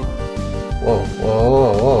 Whoa, whoa,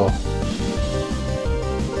 whoa, whoa.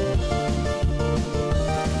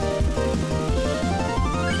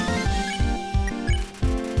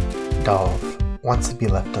 Dolph wants to be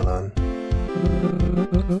left alone.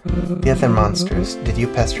 The other monsters, did you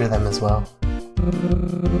pester them as well?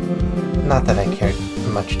 Not that I cared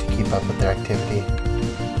much to keep up with their activity.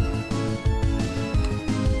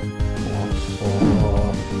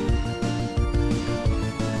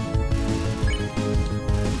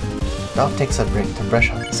 Dolph takes a break to brush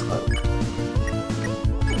off his cloak.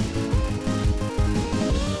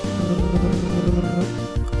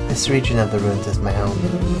 This region of the ruins is my home.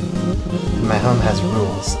 My home has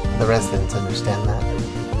rules. The residents understand that.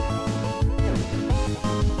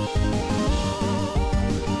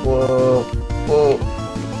 Whoa, whoa.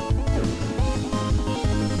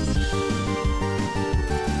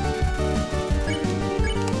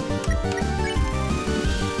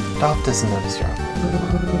 Dolph doesn't notice your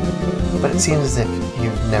offer, but it seems as if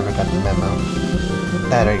you've never got the memo.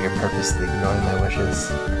 That or you're purposely ignoring my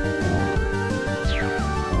wishes.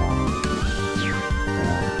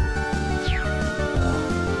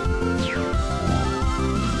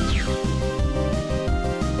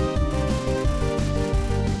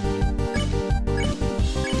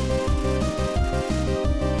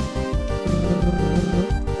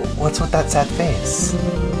 What's with that sad face?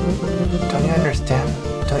 Don't you understand?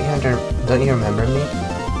 Don't you remember me?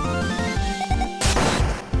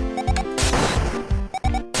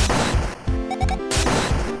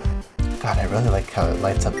 God, I really like how it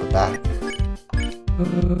lights up the back.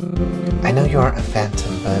 I know you aren't a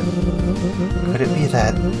phantom, but could it be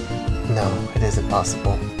that... No, it isn't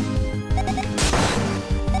possible.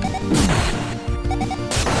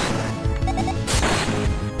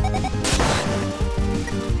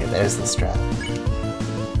 Okay, there's the strap.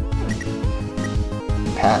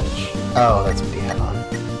 Patch. Oh, that's what he had on.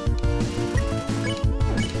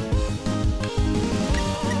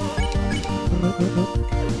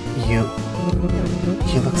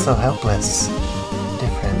 You look so helpless.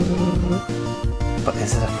 Different. But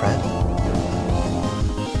is it a friend?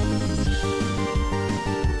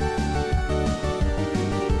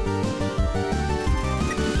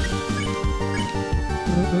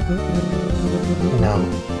 No,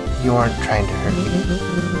 you aren't trying to hurt me.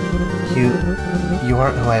 You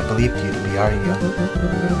aren't who I believed you to be, are you?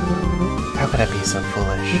 How could I be so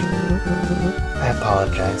foolish? I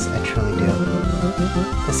apologize, I truly do.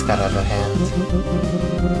 This got out of hand.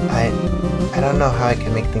 I don't know how I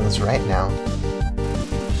can make things right now.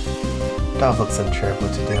 Dolph looks unsure of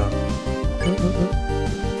what to do.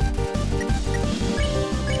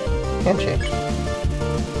 Handshake.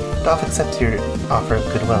 Dolph accepts your offer of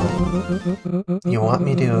goodwill. You want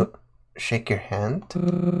me to shake your hand?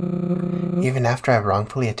 Even after I've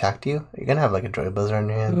wrongfully attacked you? You're gonna have like a joy buzzer on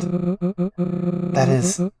your hand. That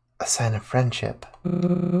is a sign of friendship.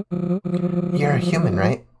 You're a human,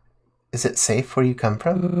 right? Is it safe where you come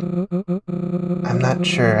from? I'm not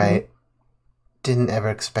sure. I didn't ever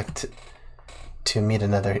expect to meet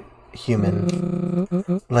another human,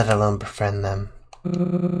 let alone befriend them.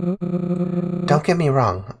 Don't get me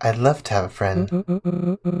wrong, I'd love to have a friend.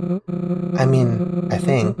 I mean, I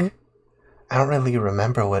think. I don't really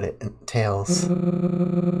remember what it entails.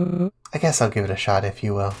 I guess I'll give it a shot, if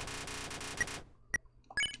you will.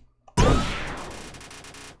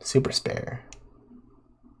 Super spare.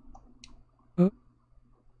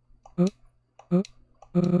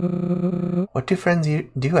 What do friends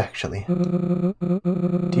do, actually?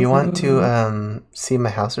 Do you want to, see my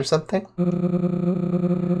house or something?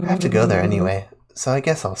 I have to go there anyway, so I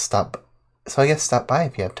guess stop by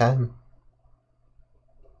if you have time.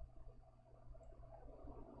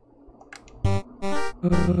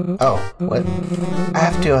 Oh, what? I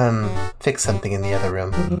have to, fix something in the other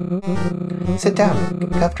room. Sit down,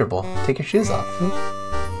 get comfortable, take your shoes off.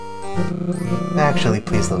 Actually,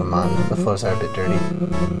 please leave them on. The floors are a bit dirty.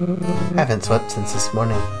 I haven't swept since this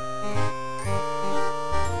morning.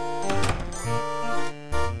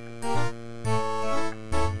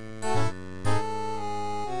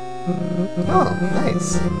 Oh,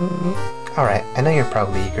 nice. Alright, I know you're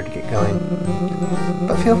probably eager to get going,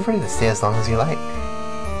 but feel free to stay as long as you like.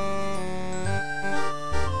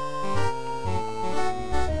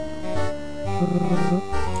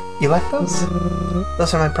 You like those?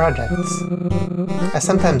 Those are my projects. I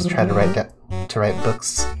sometimes try to write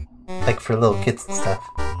books, like for little kids and stuff.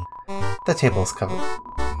 The table's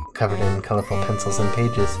covered in colorful pencils and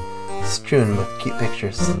pages, strewn with cute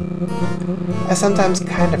pictures. I sometimes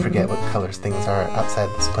kind of forget what colors things are outside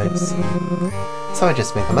this place, so I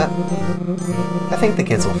just make them up. I think the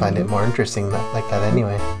kids will find it more interesting like that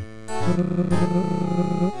anyway.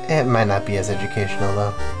 It might not be as educational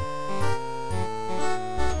though.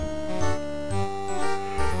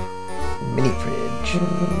 Mini fridge.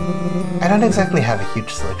 I don't exactly have a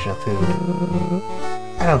huge selection of food.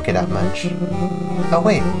 I don't get out much. Oh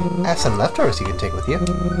wait, I have some leftovers you can take with you.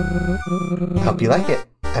 I hope you like it.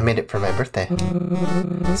 I made it for my birthday.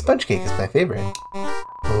 Sponge cake is my favorite.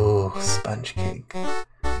 Oh, sponge cake.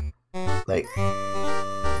 Like...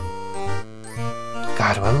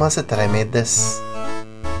 God, when was it that I made this?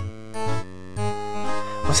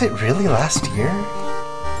 Was it really last year?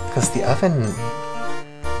 Because the oven...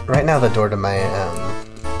 Right now the door to my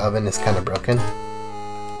oven is kind of broken.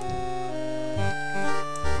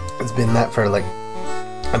 It's been that for like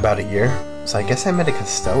about a year. So I guess I made a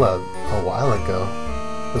Castella a while ago.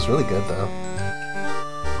 It was really good though.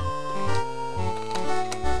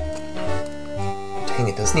 Dang,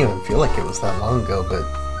 it doesn't even feel like it was that long ago, but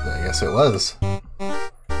I guess it was.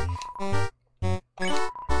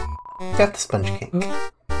 Got the sponge cake.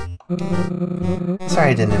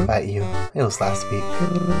 Sorry I didn't invite you. It was last week.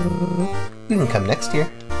 You can come next year.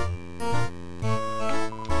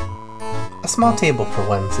 A small table for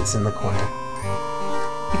one sits in the corner.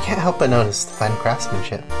 You can't help but notice the fine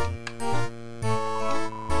craftsmanship.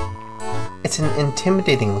 It's an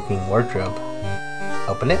intimidating looking wardrobe.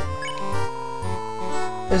 Open it.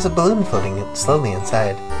 There's a balloon floating slowly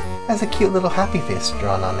inside. It has a cute little happy face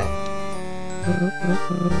drawn on it.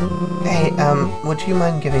 Hey, would you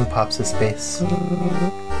mind giving Pops a space?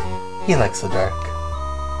 He likes the dark.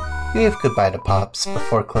 You wave goodbye to Pops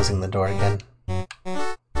before closing the door again.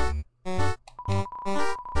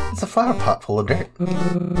 It's a flower pot full of dirt.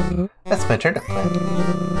 That's my turnip plant.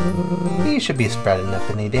 He should be sprouting up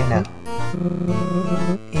any day now.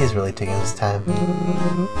 He's really taking his time.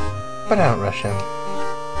 But I don't rush him.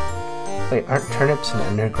 Wait, aren't turnips an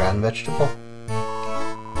underground vegetable?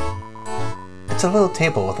 It's a little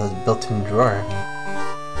table with a built-in drawer.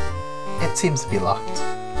 It seems to be locked.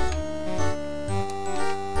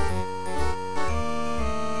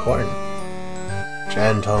 Corn.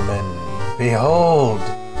 Gentlemen, behold!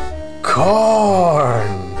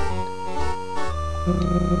 Corn!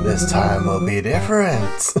 This time will be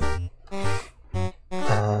different!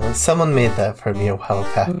 Someone made that for me a while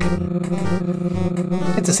back.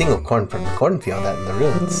 It's a single corn from the cornfield out in the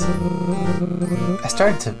ruins. I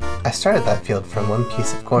started that field from one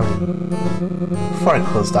piece of corn. Before I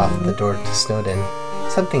closed off the door to Snowden,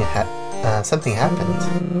 something happened.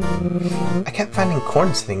 I kept finding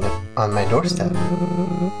corn sitting on my doorstep.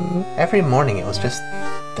 Every morning it was just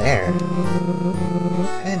there.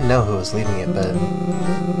 I didn't know who was leaving it, but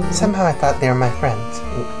somehow I thought they were my friends.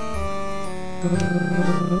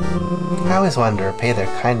 I always wanted to repay their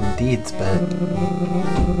kind deeds, but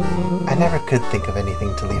I never could think of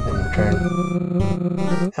anything to leave in return.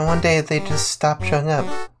 And one day they just stopped showing up.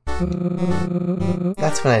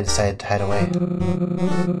 That's when I decided to hide away.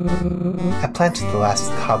 I planted the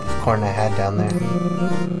last cob of corn I had down there.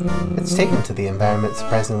 It's taken to the environment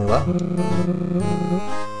surprisingly well.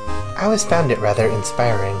 I always found it rather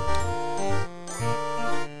inspiring.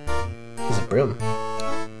 There's a broom.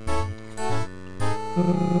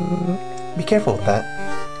 Be careful with that.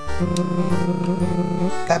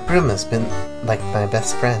 That broom has been like my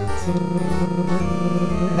best friend.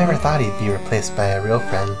 I never thought he'd be replaced by a real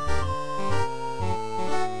friend.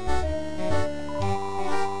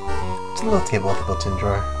 It's a little table with a built-in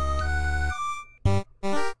drawer.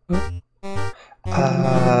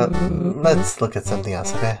 Let's look at something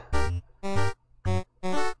else, okay?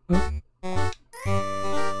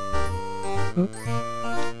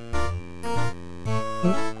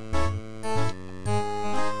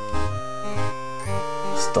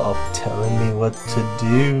 Stop telling me what to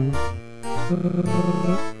do.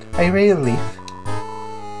 Are you ready to leave?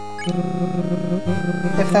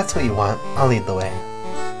 If that's what you want, I'll lead the way.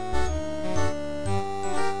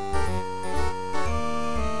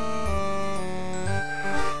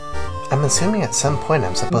 I'm assuming at some point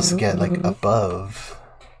I'm supposed to get, like, above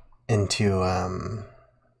into,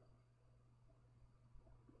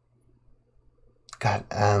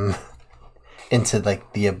 into,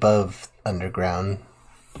 like, the above underground.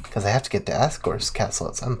 Because I have to get to Asgore's castle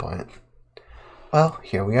at some point. Well,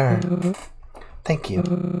 here we are. Thank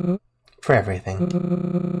you for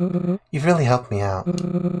everything. You've really helped me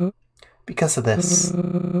out. Because of this,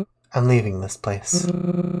 I'm leaving this place.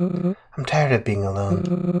 I'm tired of being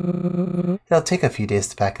alone. It'll take a few days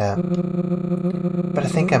to pack up, but I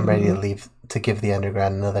think I'm ready to leave to give the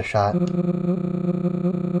underground another shot.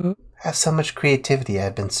 I have so much creativity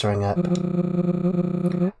I've been storing up.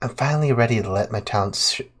 I'm finally ready to let my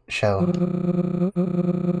talents show.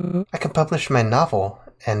 I can publish my novel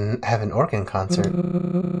and have an organ concert.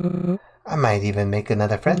 I might even make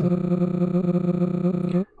another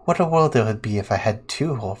friend. What a world it would be if I had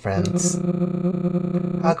 2 whole friends.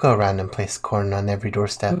 I'll go around and place corn on every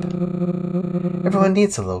doorstep. Everyone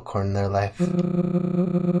needs a little corn in their life.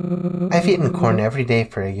 I've eaten corn every day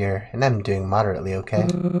for a year, and I'm doing moderately okay.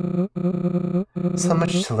 So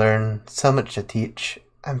much to learn, so much to teach.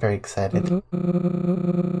 I'm very excited.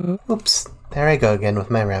 Oops, there I go again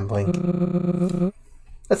with my rambling.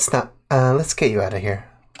 Let's get you out of here.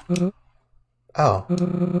 Oh.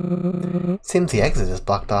 Seems the exit is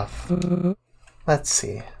blocked off. Let's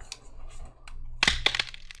see.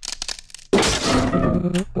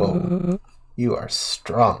 Whoa. You are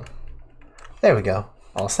strong. There we go.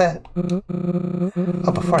 All set.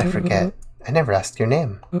 Oh, before I forget, I never asked your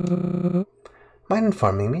name. Mind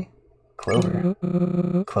informing me? Clover.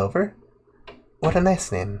 Clover? What a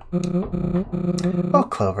nice name. Oh,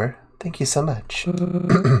 Clover. Thank you so much.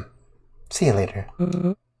 See you later.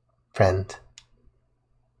 Friend.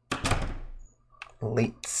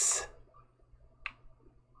 Lates.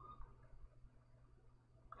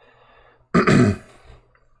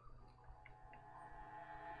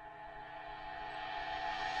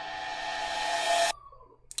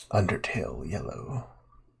 Undertale Yellow.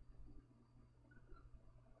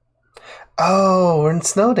 Oh, we're in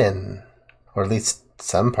Snowden. Or at least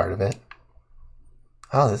some part of it.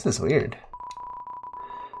 Oh, this is weird.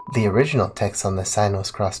 The original text on the sign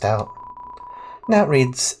was crossed out. Now it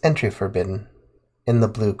reads, "Entry forbidden," in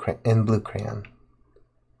blue crayon.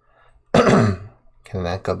 Can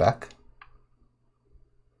I go back?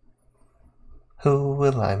 Who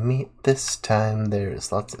will I meet this time?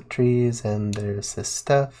 There's lots of trees and there's this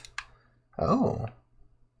stuff. Oh.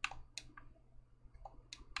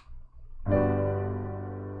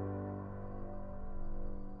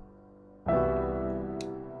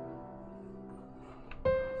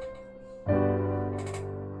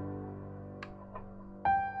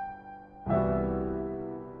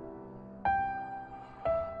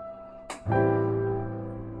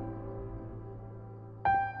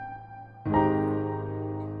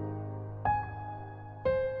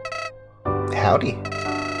 Howdy.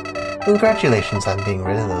 Congratulations on being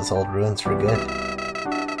rid of those old ruins for good.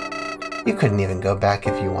 You couldn't even go back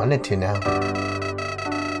if you wanted to now.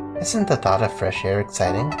 Isn't the thought of fresh air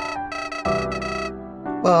exciting?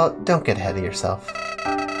 Well, don't get ahead of yourself.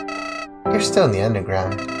 You're still in the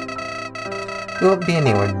underground. You won't be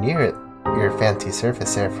anywhere near your fancy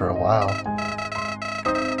surface air for a while.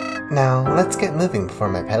 Now, let's get moving before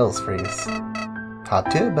my pedals freeze. Hop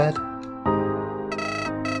to it, bud.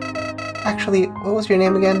 Actually, what was your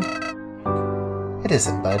name again? It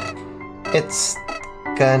isn't Bud. It's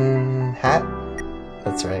Gun Hat?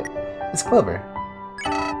 That's right. It's Clover.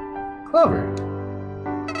 Clover.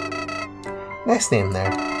 Nice name there.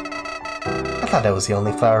 I thought I was the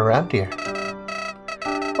only flower around here.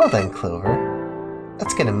 Well then, Clover.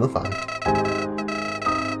 Let's get a move on.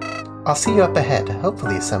 I'll see you up ahead,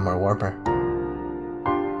 hopefully somewhere warmer.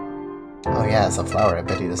 Oh yeah, as a flower, I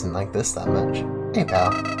bet he doesn't like this that much. Hey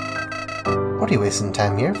pal. What are you wasting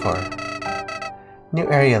time here for? New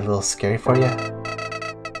area a little scary for you?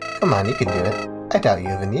 Come on, you can do it. I doubt you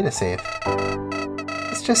even need a save.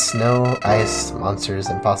 It's just snow, ice, monsters,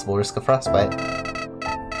 and possible risk of frostbite.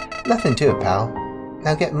 Nothing to it, pal.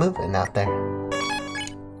 Now get moving out there.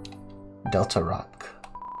 Delta Rock.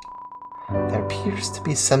 There appears to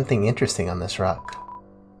be something interesting on this rock.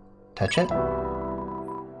 Touch it?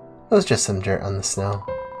 It was just some dirt on the snow.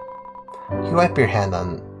 You wipe your hand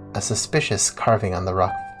on a suspicious carving on the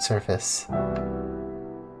rock surface.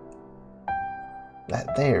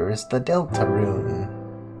 That there is the Delta Rune.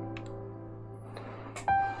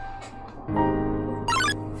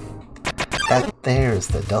 That there is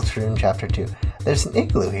the Delta Rune Chapter 2. There's an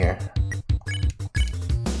igloo here.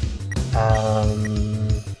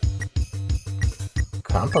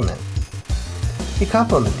 Compliment. You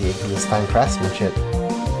compliment the igloo's fine craftsmanship.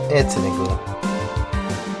 It's an igloo.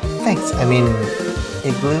 Thanks, I mean,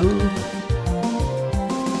 igloo?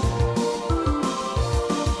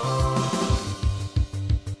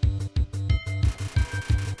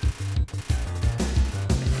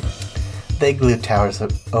 The igloo towers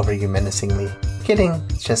over you menacingly. Kidding,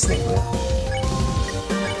 it's just an igloo.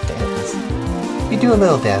 Dance. You do a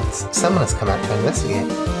little dance. Someone has come out to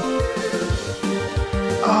investigate.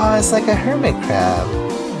 Oh, it's like a hermit crab.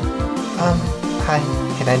 Hi,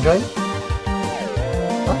 can I join?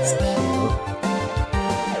 That's cute.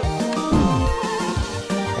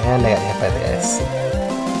 And I got hit by the ice.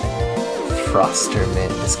 Froster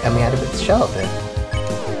mint is coming out of its shell a bit.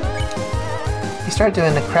 You start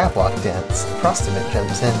doing a crab walk dance. Froster mint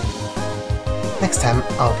jumps in. Next time,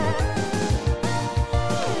 I'll be.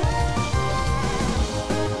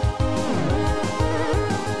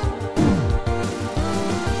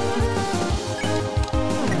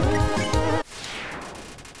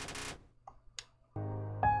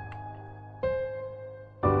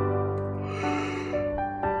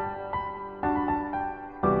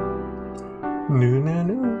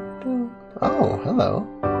 Oh, hello.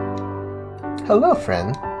 Hello,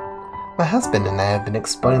 friend. My husband and I have been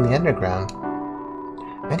exploring the underground.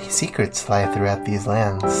 Many secrets lie throughout these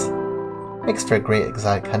lands. Makes for a great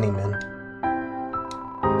exotic honeymoon.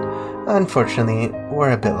 Unfortunately,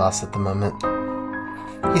 we're a bit lost at the moment.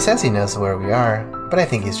 He says he knows where we are, but I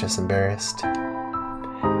think he's just embarrassed.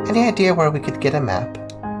 Any idea where we could get a map?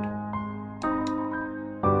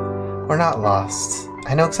 We're not lost.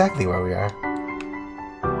 I know exactly where we are.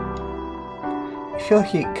 I feel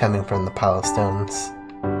heat coming from the pile of stones.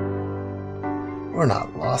 We're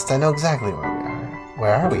not lost. I know exactly where we are.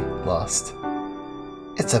 Where are we lost?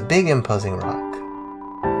 It's a big imposing rock.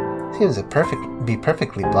 Seems to be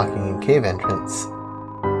perfectly blocking a cave entrance.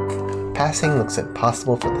 Passing looks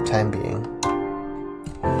impossible for the time being.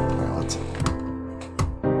 Alright, let's see.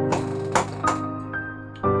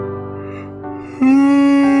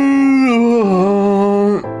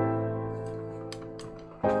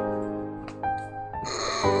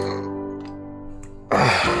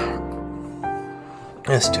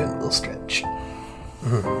 Let's do a little stretch.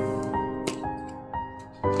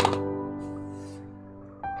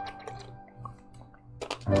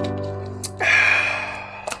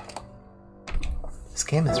 This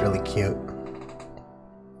game is really cute.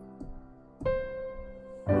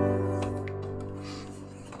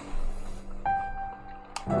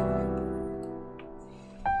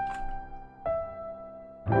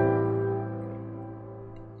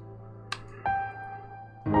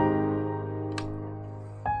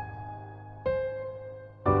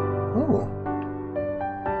 Ooh.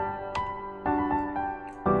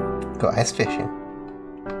 Go ice fishing.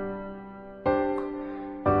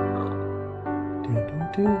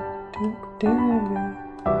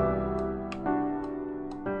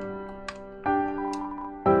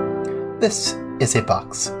 This is a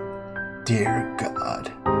box. Dear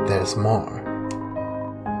God, there's more.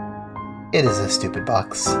 It is a stupid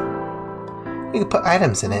box. You can put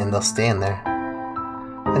items in it and they'll stay in there.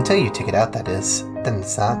 Until you take it out, that is, then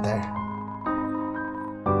it's not there.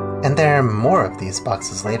 And there are more of these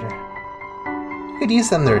boxes later. You could use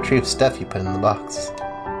them to retrieve stuff you put in the box.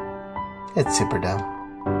 It's super dumb.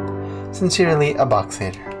 Sincerely, a box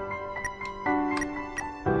hater.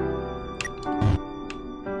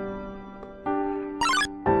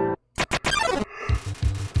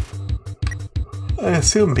 I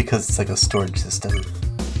assume because it's like a storage system.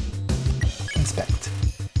 Inspect.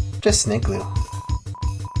 Just an igloo.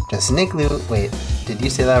 Just an igloo. Wait, did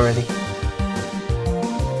you say that already?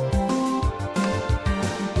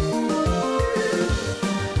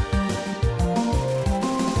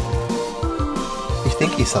 You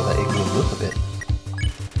think you saw that igloo move a bit.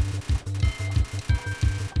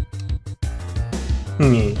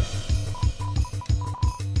 Yeah.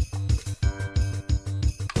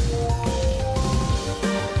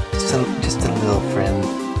 Just a little friend.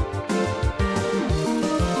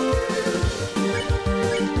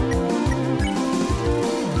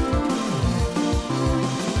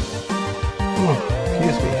 Oh,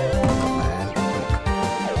 excuse me. My eyes real quick.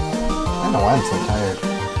 I don't know why I'm so tired.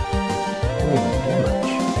 I didn't even do much.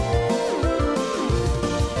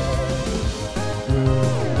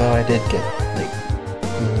 Though I did get like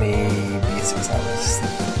maybe 6 hours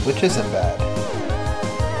sleep, which isn't bad.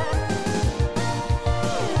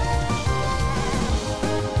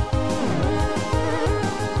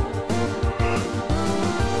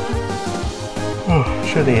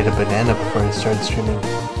 Should have ate a banana before I started streaming.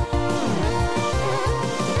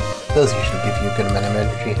 Those usually give you a good amount of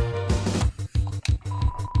energy.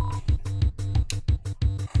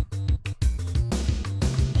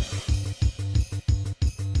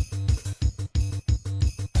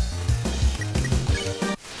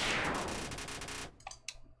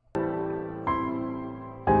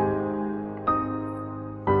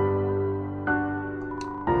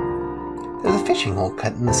 There's a fishing hole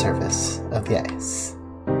cut in the surface of the ice.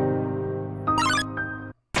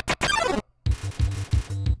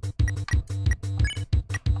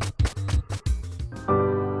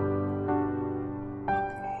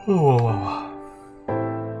 Whoa.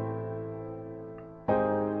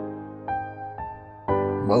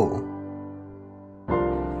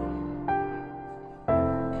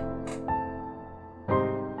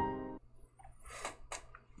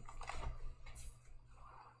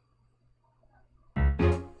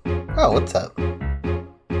 Oh, what's up?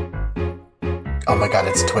 Oh my god,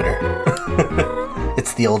 it's Twitter.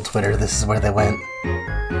 It's the old Twitter, this is where they went.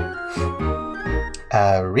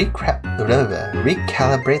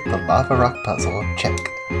 Recalibrate the lava rock puzzle. Check.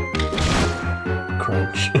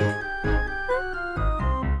 Crunch.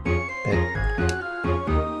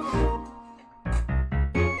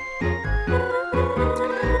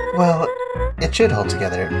 Well, it should hold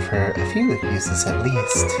together for a few uses at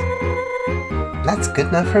least. That's good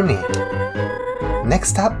enough for me. Next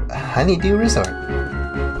stop, Honeydew Resort.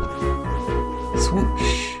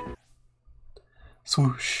 Swoosh.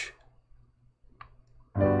 Swoosh.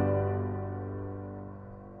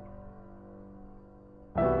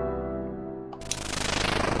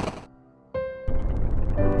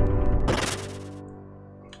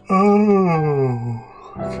 Oh,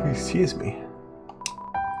 excuse me.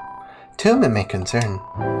 To whom it may concern,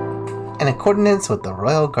 in accordance with the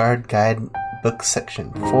Royal Guard Guidebook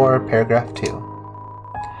Section 4, Paragraph 2,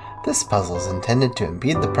 this puzzle is intended to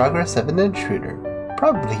impede the progress of an intruder,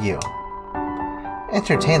 probably you,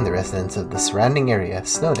 entertain the residents of the surrounding area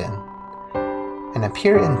snowed in, and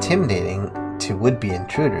appear intimidating to would-be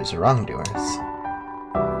intruders or wrongdoers.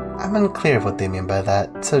 I'm unclear of what they mean by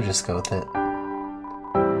that, so just go with it.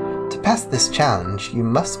 To pass this challenge, you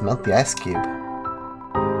must melt the ice cube.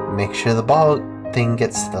 Make sure the ball thing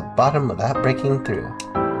gets to the bottom without breaking through.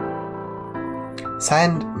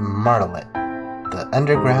 Signed, Martelet, the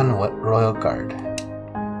Underground Royal Guard.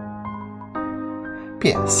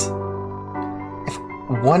 P.S. If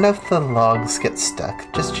one of the logs gets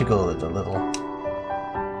stuck, just jiggle it a little.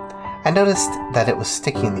 I noticed that it was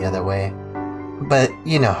sticking the other way, but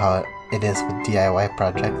you know how it is with DIY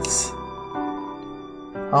projects.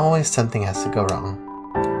 Always something has to go wrong.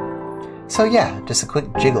 So yeah, just a quick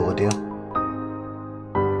jiggle will do.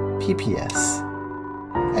 PPS.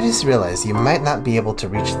 I just realized you might not be able to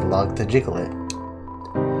reach the log to jiggle it.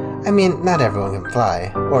 I mean, not everyone can fly,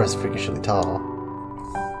 or is freakishly tall.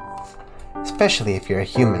 Especially if you're a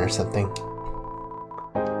human or something.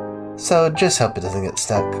 So just hope it doesn't get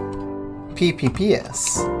stuck.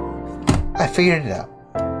 PPPS. I figured it out.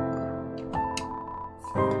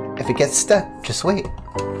 If it gets stuck, just wait.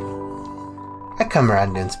 I come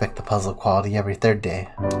around to inspect the puzzle quality every 3rd day.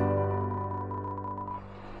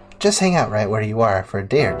 Just hang out right where you are for a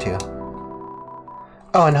day or two.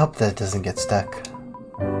 Oh, and hope that it doesn't get stuck.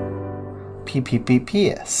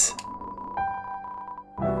 PPPPS.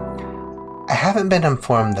 I haven't been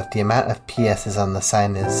informed that the amount of PS's on the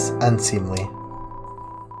sign is unseemly.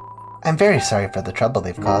 I'm very sorry for the trouble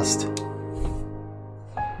they've caused.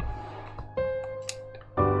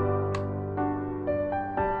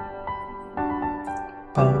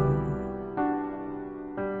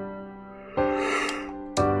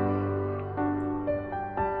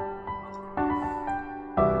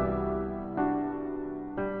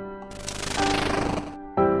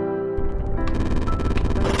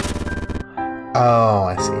 Oh,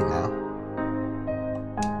 I see now.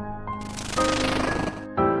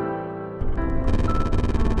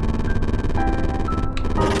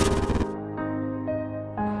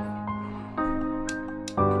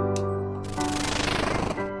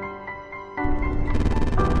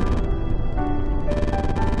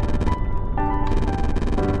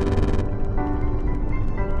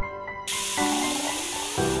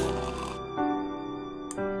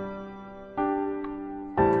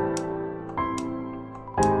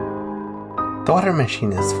 The water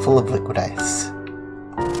machine is full of liquid ice.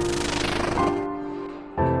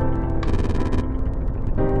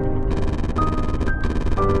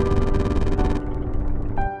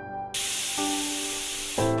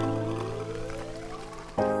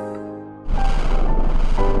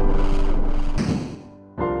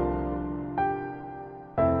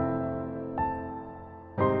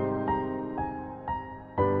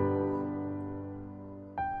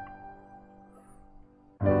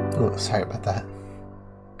 Oh, sorry about that.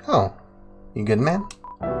 Oh, you good, man?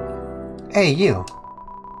 Hey, you.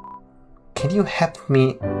 Can you help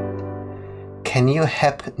me? Can you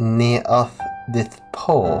help me off this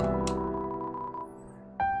pole?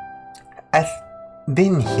 I've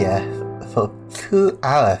been here for 2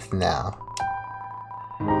 hours now.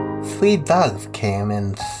 3 dogs came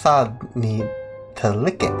and saw me to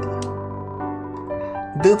lick it.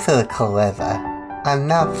 Due to the cholera, I'm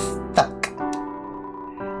now stuck.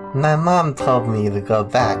 My mom told me to go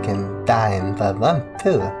back and die in the lump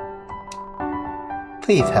too.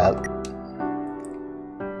 Please help.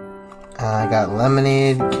 I got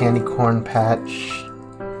lemonade, candy corn patch.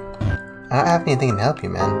 I don't have anything to help you,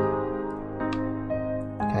 man.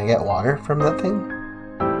 Can I get water from that thing?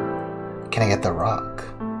 Can I get the rock?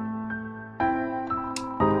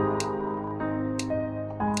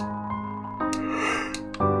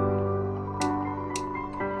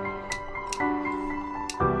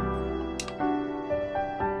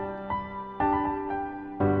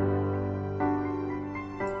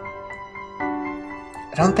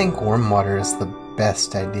 I don't think warm water is the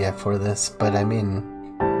best idea for this, but I mean,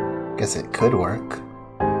 I guess it could work.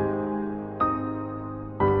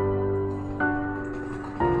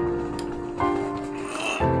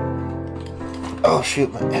 Oh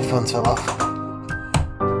shoot, my headphones fell off.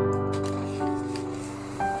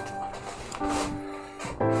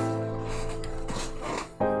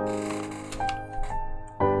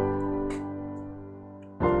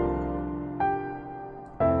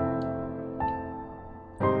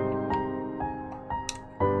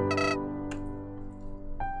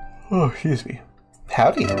 Oh, excuse me.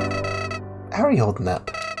 Howdy. How are you holding up?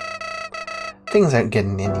 Things aren't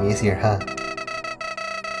getting any easier, huh?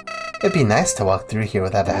 It'd be nice to walk through here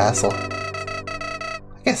without a hassle.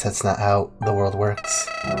 I guess that's not how the world works.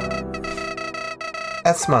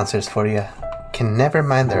 That's monsters for you. Can never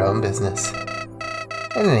mind their own business.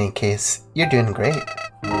 In any case, you're doing great.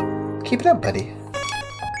 Keep it up, buddy.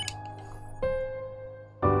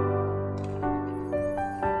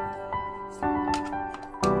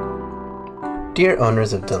 Dear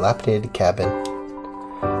owners of dilapidated cabin.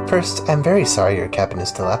 First, I'm very sorry your cabin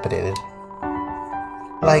is dilapidated.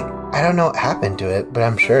 Like, I don't know what happened to it, but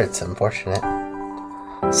I'm sure it's unfortunate.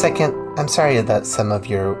 Second, I'm sorry that some of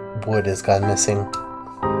your wood has gone missing.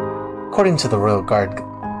 According to the Royal Guard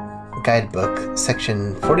Guidebook,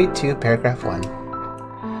 section 42, paragraph 1,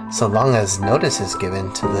 so long as notice is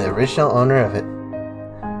given to the original owner of it,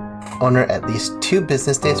 at least 2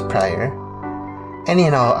 business days prior, any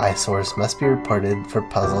and all eyesores must be reported for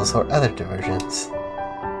puzzles or other diversions.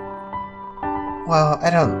 Well,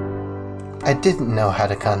 I didn't know how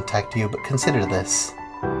to contact you, but consider this.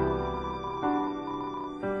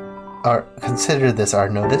 Or consider this our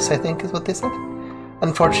notice, I think is what they said.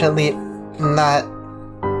 Unfortunately, not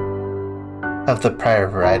of the prior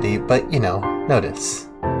variety, but, you know, notice.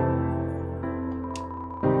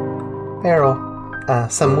 Barrel.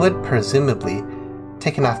 Some wood presumably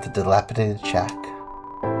taken off the dilapidated shack.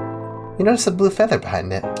 You notice a blue feather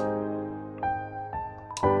behind it.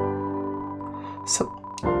 So...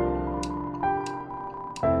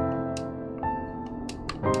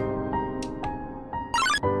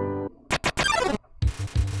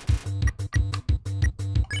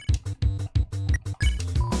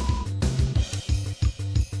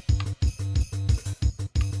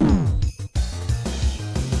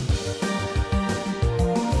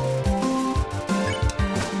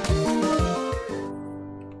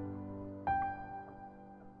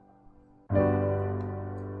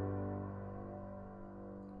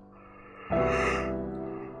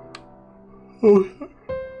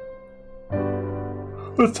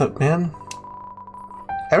 What's up, man?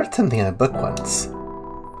 I read something in a book once.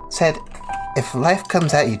 Said, If life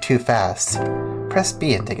comes at you too fast, press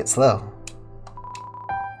B and take it slow.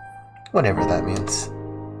 Whatever that means.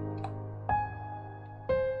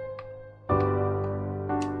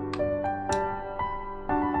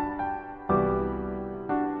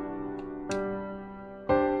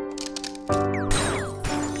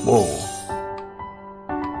 Whoa.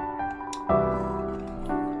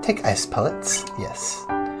 Take ice pellets. Yes.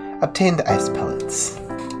 Obtain the ice pellets.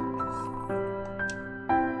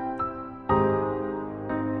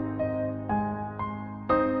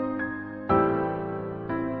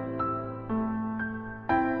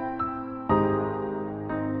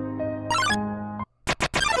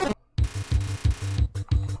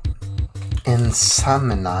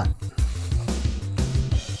 Insaminate.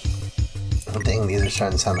 Oh dang, these are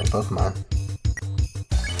starting to sound like Pokemon.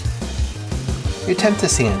 You attempt to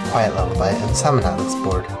sing a quiet lullaby, and Samanat looks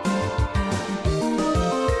bored.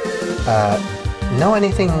 Know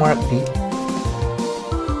anything more upbeat?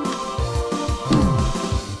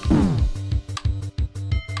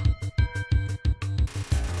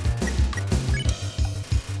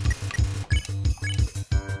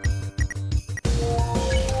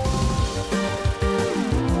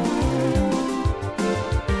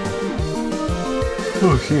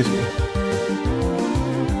 Oh, excuse me.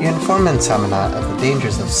 You inform Insamana of the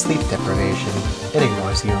dangers of sleep deprivation. It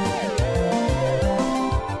ignores you.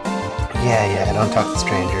 Yeah, don't talk to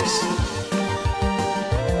strangers.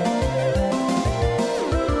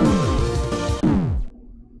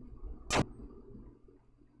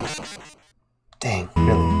 Dang,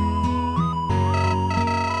 really?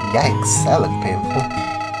 Yikes, that looked painful.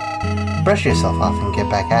 Brush yourself off and get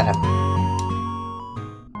back at him.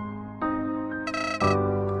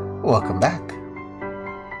 Welcome back.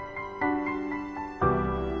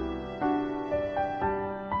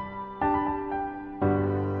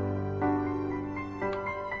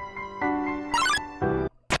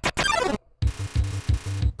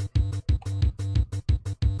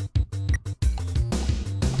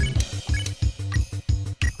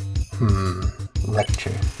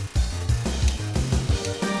 Lecture.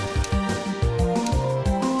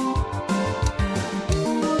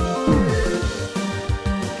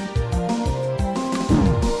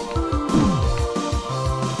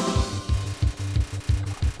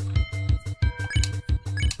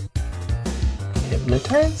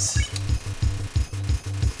 Hypnotize?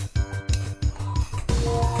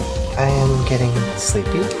 I am getting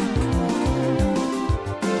sleepy.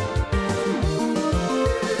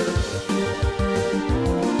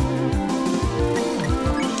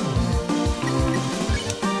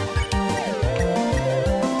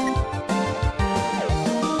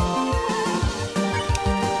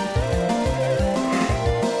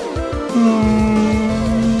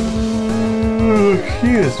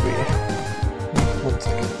 Excuse me. 1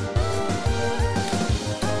 second.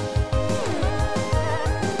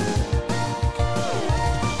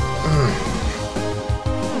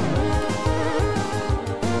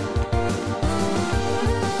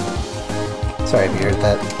 Sorry if you heard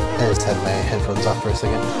that. I just had my headphones off for a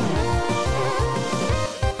second.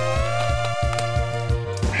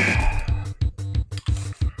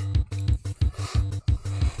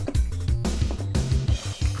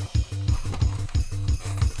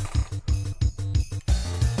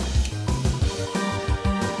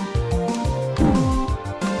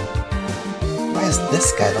 Why is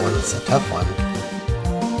this guy the one that's a tough one?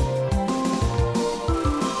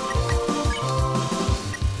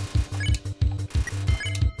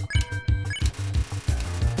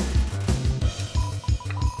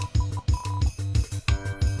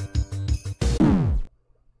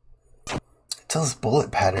 It's those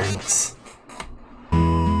bullet patterns.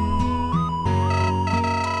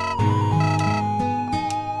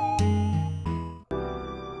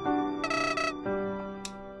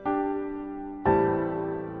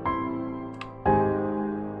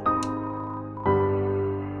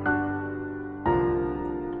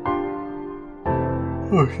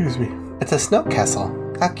 Oh, excuse me. It's a snow castle.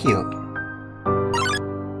 How cute.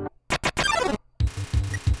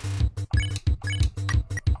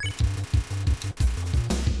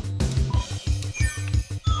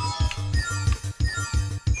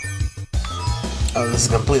 Oh, this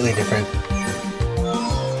is completely different.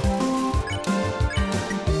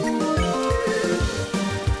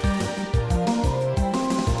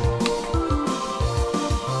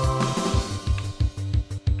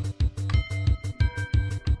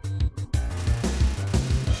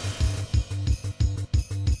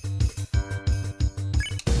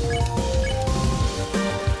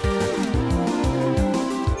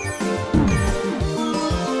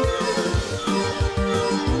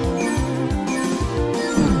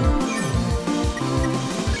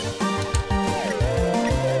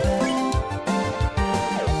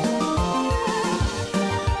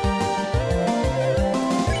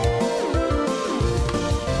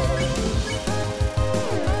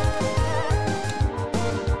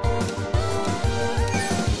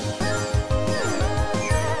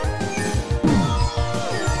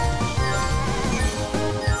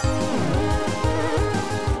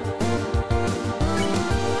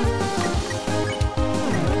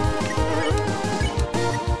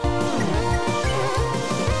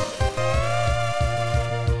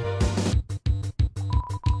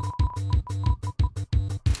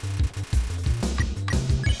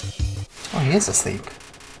 he is asleep.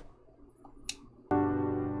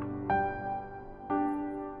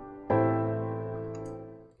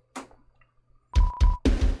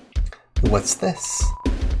 What's this?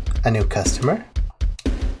 A new customer?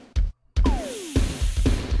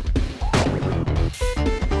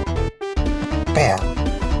 Bam!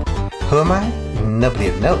 Who am I? Nobody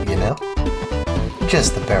of note, you know.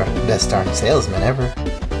 Just the best darn salesman ever.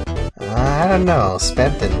 I don't know,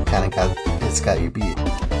 Spamton kinda got you beat.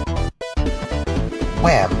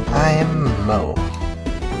 Wham! I'm Mo.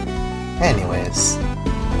 Anyways,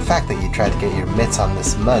 the fact that you tried to get your mitts on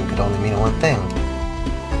this mug could only mean one thing.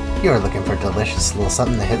 You were looking for a delicious little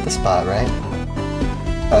something to hit the spot, right?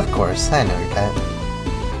 Of course, I know your type.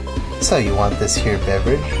 So you want this here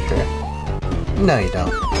beverage, or... No, you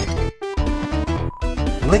don't.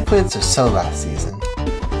 Liquids are so last season.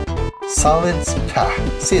 Solids, pah,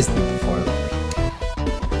 seasoned before.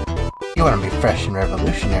 You want to be fresh and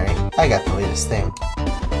revolutionary, I got the latest thing.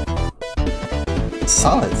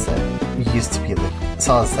 Solids that used to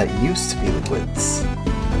be liquids.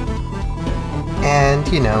 And,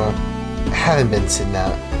 you know, I haven't been sitting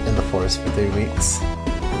out in the forest for 3 weeks.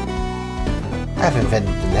 I've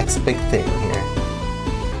invented the next big thing here.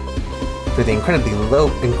 For the incredibly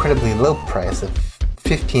low price of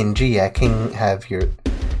 15G, you can have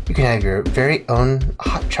your very own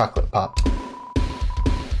hot chocolate pop.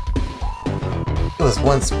 It was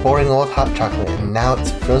once boring old hot chocolate, and now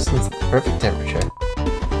it's frozen to the perfect temperature.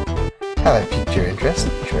 Have I piqued your interest?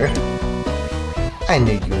 Sure. I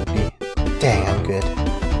knew you would be. Dang, I'm good.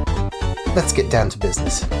 Let's get down to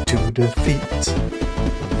business. To defeat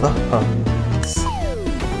the Huns.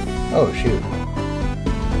 Oh, shoot.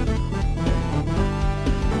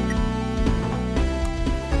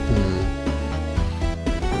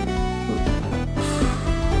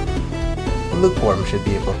 Lukewarm should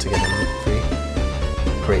be able to get him free.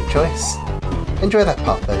 Great choice. Enjoy that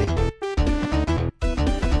pop, buddy.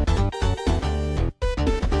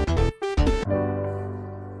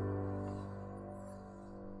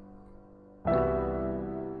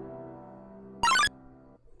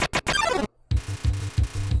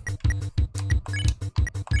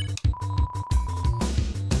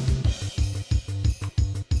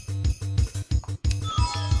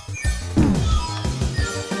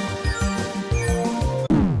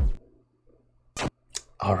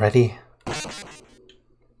 Already?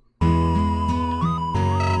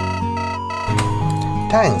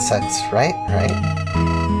 Dying sucks, right?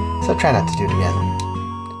 So try not to do it again.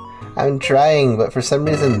 I'm trying, but for some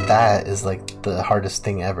reason that is like the hardest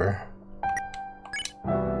thing ever.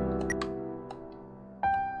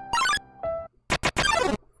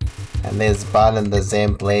 And there's bot in the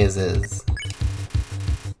same places.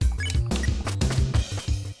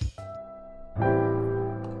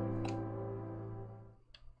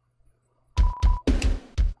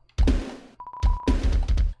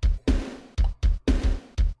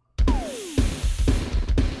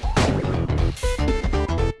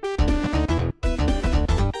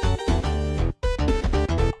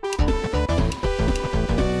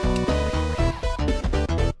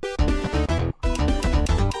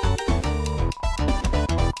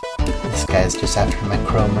 This guy's just after my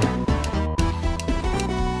chromer.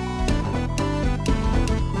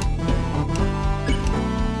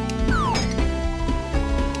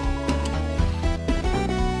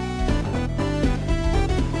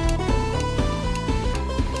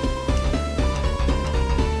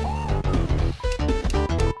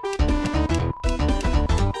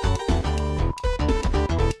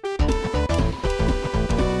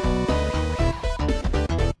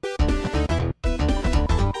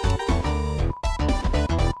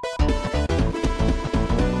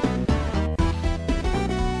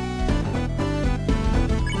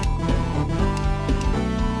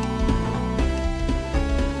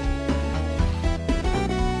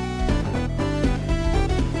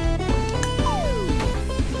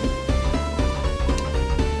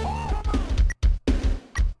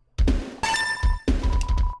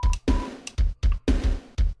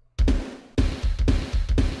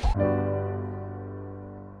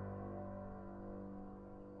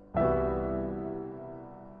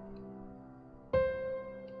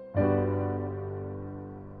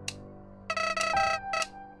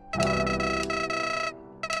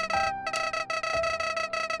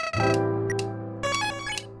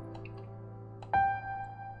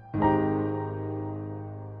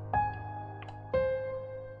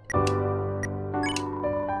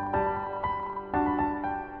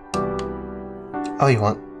 Oh, you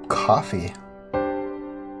want coffee?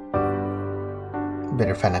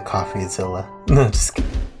 Better find a CoffeeZilla. No, just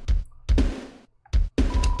kidding.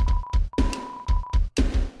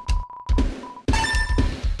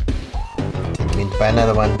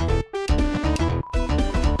 another one.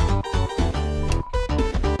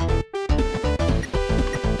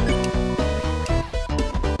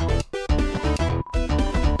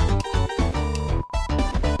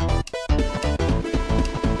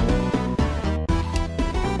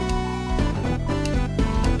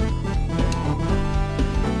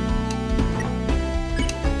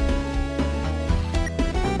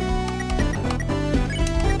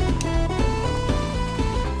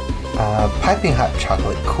 Piping hot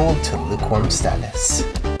chocolate cooled to lukewarm status.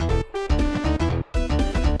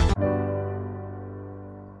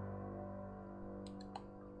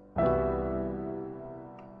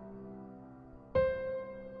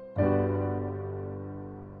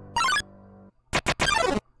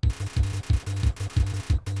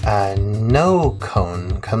 No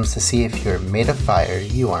cone comes to see if you're made of fire.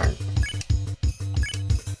 You aren't.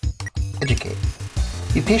 Educate.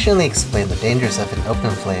 You patiently explain the dangers of an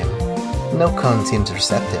open flame. No cone seems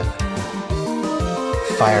receptive.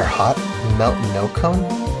 Fire hot, melt no cone?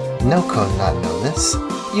 No cone not know this.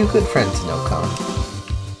 You good friends, no cone.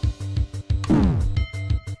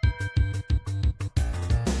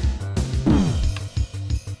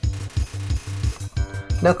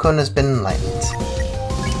 No cone has been enlightened.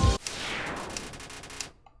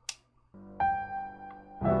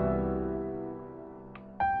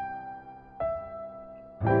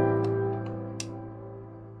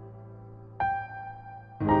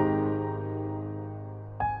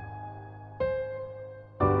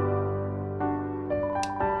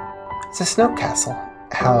 It's a snow castle.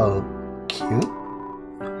 How cute.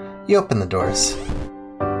 You open the doors.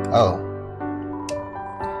 Oh.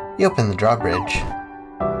 You open the drawbridge.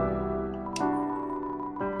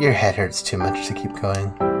 Your head hurts too much to keep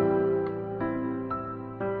going.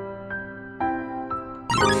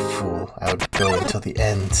 You fool. I would go until the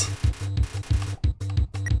end.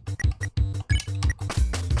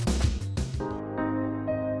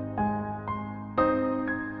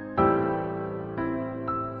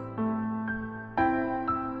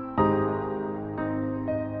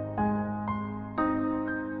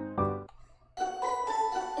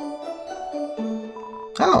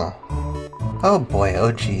 Oh. Oh boy,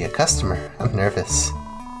 oh gee, a customer. I'm nervous.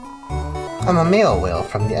 I'm a mail whale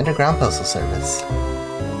from the Underground Postal Service.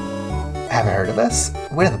 Haven't heard of us?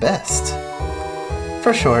 We're the best.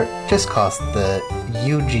 For short, just call us the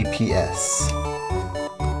UGPS.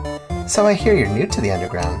 So I hear you're new to the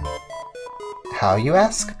Underground. How, you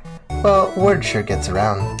ask? Well, word sure gets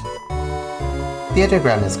around. The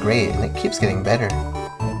Underground is great and it keeps getting better.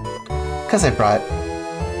 'Cause I brought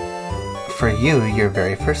for you your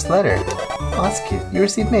very first letter. Oh, that's cute. You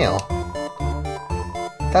received mail.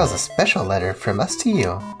 That was a special letter from us to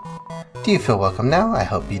you. Do you feel welcome now? I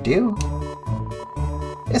hope you do.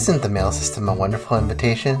 Isn't the mail system a wonderful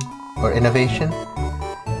invitation or innovation?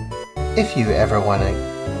 If you ever want to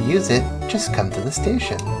use it, just come to the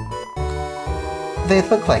station. They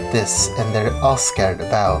look like this and they're all scattered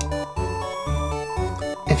about.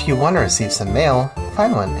 If you want to receive some mail,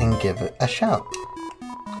 find one and give it a shout.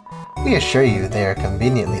 We assure you they are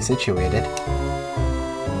conveniently situated.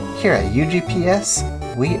 Here at UGPS,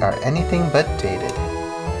 we are anything but dated.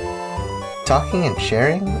 Talking and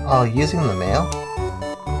sharing, all using the mail?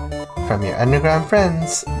 From your underground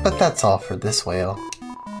friends, but that's all for this whale.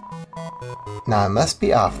 Now I must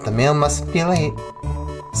be off, the mail mustn't be late.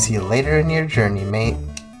 See you later in your journey, mate.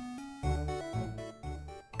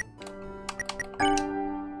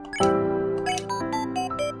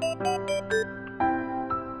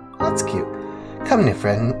 That's cute. Come, new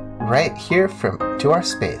friend, right here to our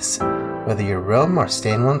space, whether you roam or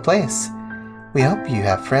stay in one place. We hope you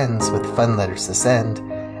have friends with fun letters to send,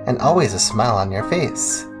 and always a smile on your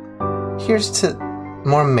face. Here's to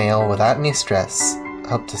more mail without any stress.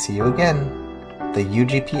 Hope to see you again. The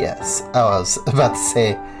UGPS. Oh, I was about to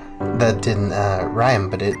say that didn't rhyme,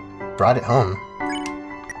 but it brought it home.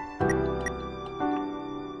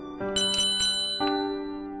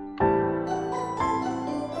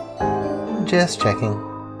 Just checking.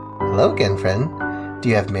 Hello again, friend. Do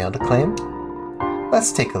you have mail to claim?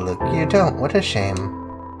 Let's take a look. You don't. What a shame.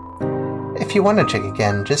 If you want to check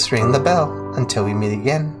again, just ring the bell. Until we meet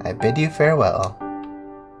again, I bid you farewell.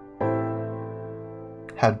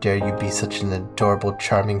 How dare you be such an adorable,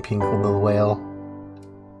 charming, pink little whale.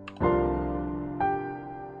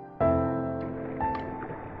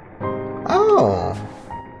 Oh!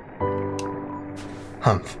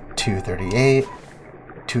 Humph 238.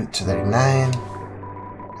 239.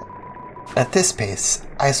 At this pace,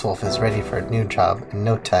 Ice Wolf is ready for a new job in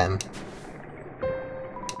no time.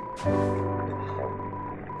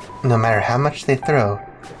 No matter how much they throw,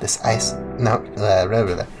 this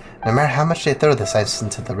No matter how much they throw this ice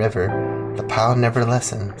into the river, the pile never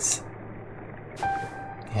lessens.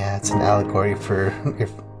 Yeah, it's an allegory for your,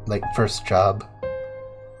 like, first job.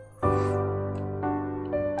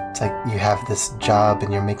 It's like you have this job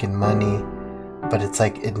and you're making money, but it's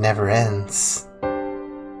like it never ends.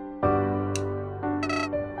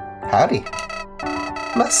 Howdy.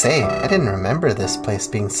 I must say, I didn't remember this place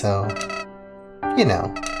being so, you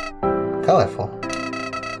know, colorful.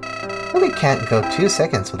 Really can't go 2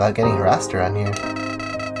 seconds without getting harassed around here.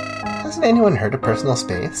 Hasn't anyone heard of personal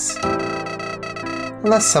space?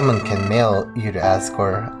 Unless someone can mail you to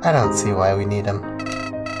Asgore, I don't see why we need them.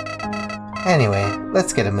 Anyway,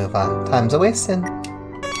 let's get a move on. Time's a-wasting.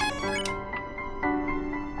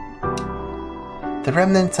 The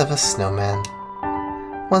remnants of a snowman.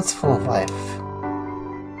 Once full of life.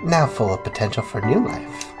 Now full of potential for new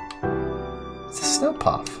life. It's a snow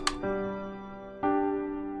puff.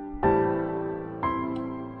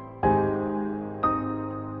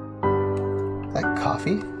 Is that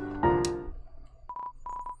coffee?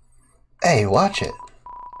 Hey, watch it!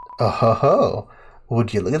 Oh ho ho!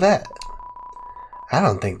 Would you look at that? I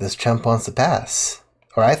don't think this chump wants to pass.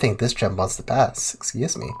 Or I think this chump wants to pass.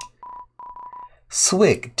 Excuse me.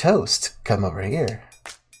 Swig, toast, come over here.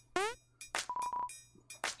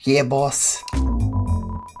 Yeah, boss.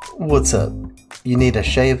 What's up? You need a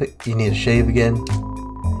shave? You need a shave again?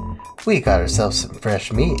 We got ourselves some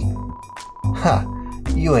fresh meat. Ha!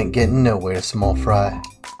 You ain't getting nowhere, small fry.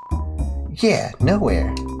 Yeah,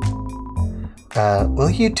 nowhere. Will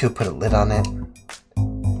you two put a lid on it?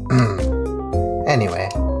 Anyway,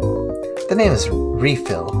 the name is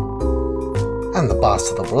Refill. I'm the boss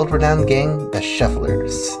of the world-renowned gang, the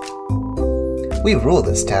Shufflers. We rule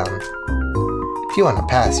this town. If you want to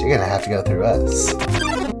pass, you're gonna have to go through us.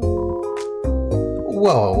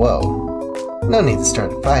 Whoa, whoa, whoa. No need to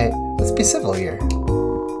start a fight. Let's be civil here.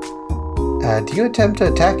 Do you attempt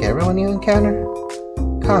to attack everyone you encounter?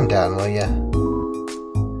 Calm down, will ya?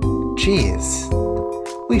 Jeez.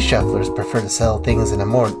 We Shufflers prefer to sell things in a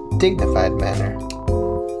more dignified manner.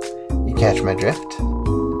 You catch my drift?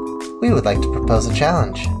 We would like to propose a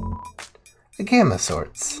challenge. A game of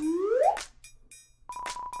sorts.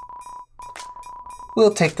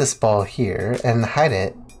 We'll take this ball here and hide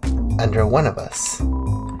it under one of us.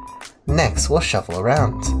 Next, we'll shuffle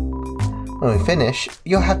around. When we finish,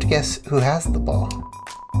 you'll have to guess who has the ball.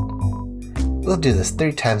 We'll do this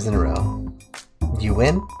 3 times in a row. You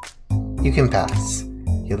win, you can pass.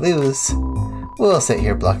 You lose, we'll sit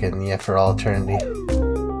here blocking you for all eternity.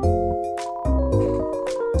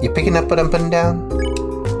 You picking up what I'm putting down?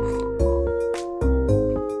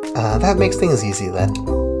 That makes things easy then.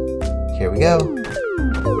 Here we go.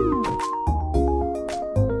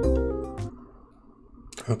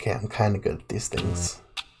 Okay, I'm kind of good at these things.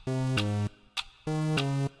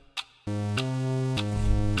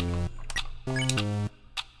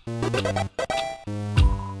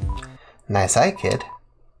 Nice eye, kid.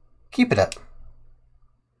 Keep it up.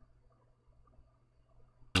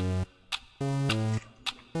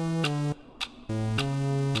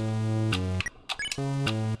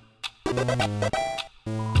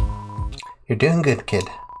 You're doing good, kid.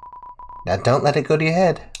 Now don't let it go to your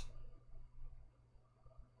head.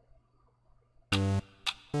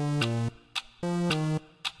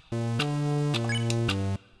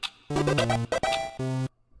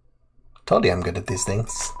 Told you I'm good at these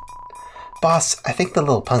things. Boss, I think the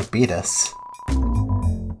little punk beat us.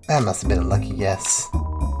 That must have been a lucky guess.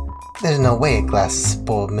 There's no way a glass of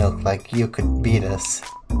spoiled milk like you could beat us.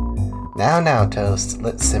 Now, Toast,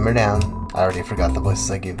 let's simmer down. I already forgot the voices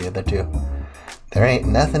I gave the other two. There ain't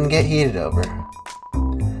nothing to get heated over.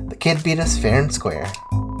 The kid beat us fair and square.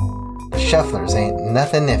 The Shufflers ain't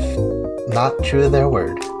nothing if not true to their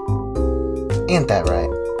word. Ain't that right?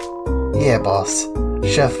 Yeah, boss.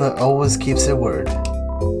 Shuffler always keeps their word.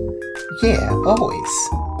 Yeah, always.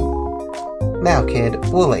 Now, kid,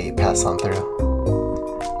 we'll let you pass on through.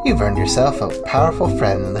 You've earned yourself a powerful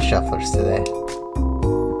friend in the Shufflers today.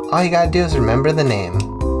 All you gotta do is remember the name,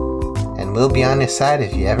 and we'll be on your side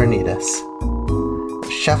if you ever need us.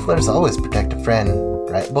 Shufflers always protect a friend,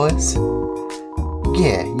 right, boys?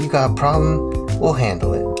 Yeah, you got a problem, we'll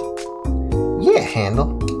handle it. Yeah,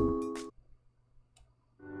 handle.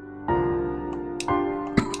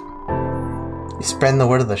 You spreading the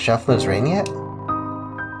word of the Shufflers' reign yet?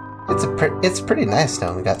 It's pretty nice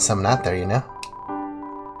knowing we got someone out there, you know?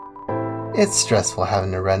 It's stressful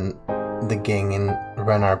having to run the gang and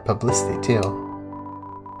run our publicity too.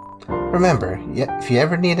 Remember, if you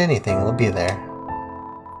ever need anything, we'll be there.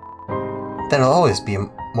 There'll always be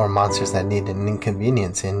more monsters that need an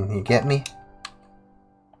inconvenience in, you get me?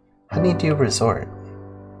 Honeydew Resort.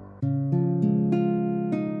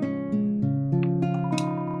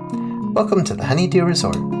 Welcome to the Honeydew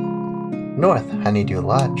Resort. North, Honeydew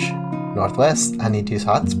Lodge. Northwest, Honeydew's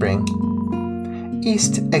Hot Spring.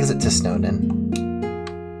 East, exit to Snowden.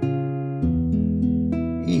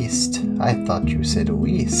 East? I thought you said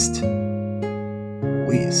west.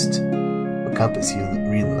 West? What compass you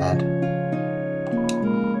reading, lad?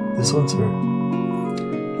 This one, sir.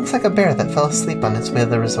 Looks like a bear that fell asleep on its way to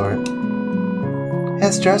the resort. It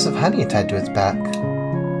has jars of honey tied to its back.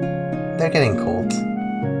 They're getting cold.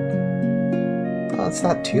 Well, it's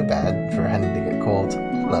not too bad for honey to get cold.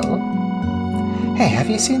 Hello. Hey, have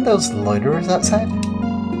you seen those loiterers outside?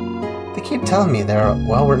 They keep telling me they're a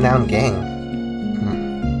well-renowned gang.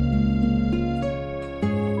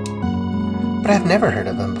 But I've never heard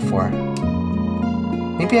of them before.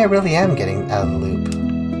 Maybe I really am getting out of the loop.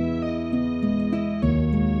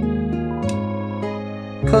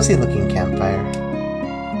 Cozy looking campfire.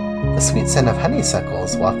 The sweet scent of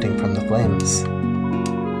honeysuckles wafting from the flames.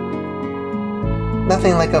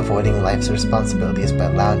 Nothing like avoiding life's responsibilities by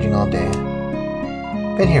lounging all day.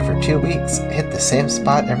 Been here for 2 weeks, hit the same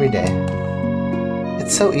spot every day.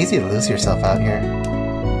 It's so easy to lose yourself out here.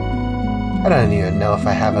 I don't even know if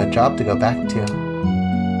I have a job to go back to.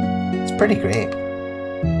 It's pretty great.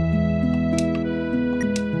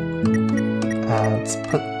 Let's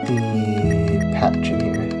put the patch in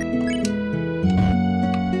here.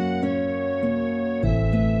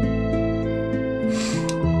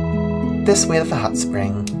 This way to the hot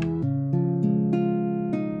spring.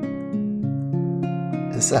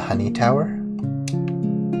 Is this a honey tower?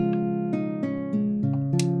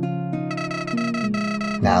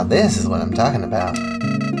 Now this is what I'm talking about.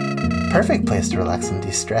 Perfect place to relax and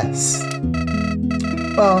de-stress.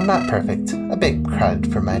 Well, not perfect. A bit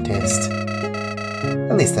crowded for my taste.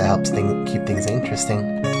 At least that helps keep things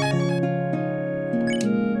interesting.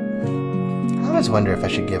 I always wonder if I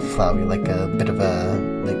should give Flowey like a bit of a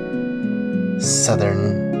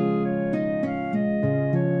southern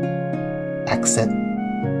accent.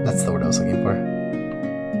 That's the word I was looking for.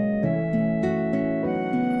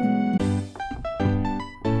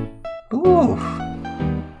 Ooh!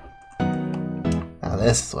 Now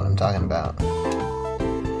this is what I'm talking about.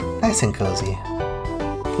 Nice and cozy.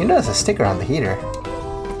 You notice a sticker on the heater.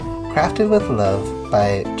 Crafted with love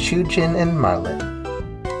by Chujin and Marlet.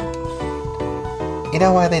 You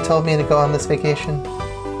know why they told me to go on this vacation?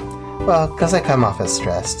 Well, because I come off as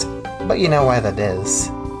stressed. But you know why that is.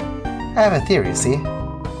 I have a theory, see?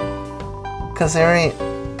 Because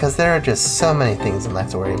there are just so many things in life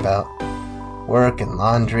to worry about. Work and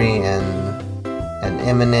laundry and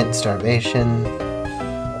imminent starvation.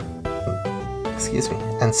 Excuse me.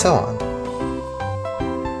 And so on.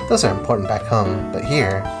 Those are important back home, but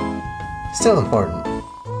here, still important.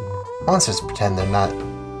 Monsters pretend they're not,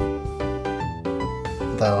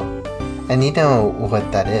 though. And you know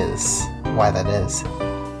what that is, why that is.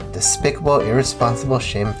 Despicable, irresponsible,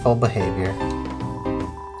 shameful behavior.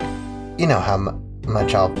 You know how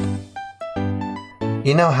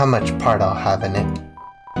much part I'll have in it.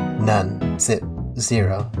 None.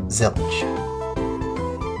 Zero. Zilch.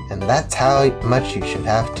 And that's how much you should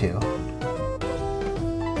have too.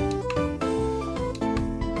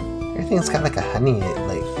 Everything's got like a honey,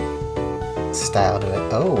 style to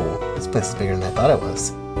it. Oh, this place is bigger than I thought it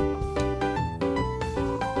was.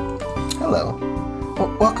 Hello.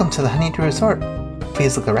 Welcome to the Honeydew Resort.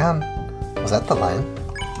 Please look around. Was that the line?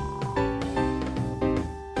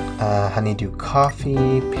 Honeydew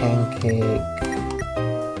coffee, pancake,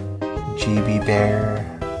 GB bear,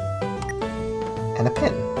 and a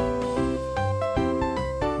pin.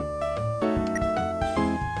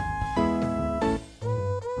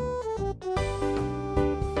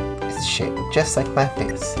 It's shaped just like my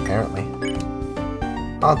face, apparently.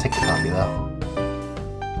 I'll take the coffee though.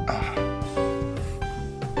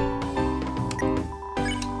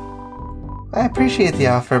 I appreciate the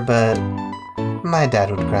offer, but my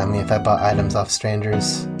dad would ground me if I bought items off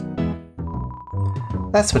strangers.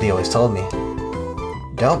 That's what he always told me.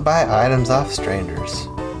 Don't buy items off strangers.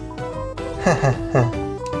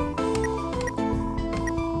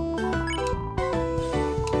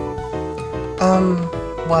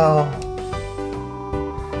 Well...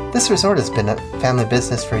 This resort has been a family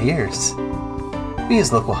business for years. We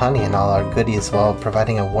use local honey in all our goodies while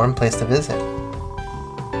providing a warm place to visit.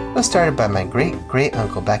 It was started by my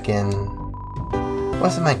great-great-uncle back in...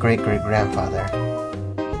 wasn't my great-great-grandfather.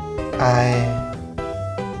 I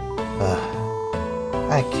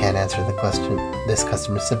can't answer this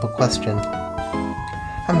customer's simple question.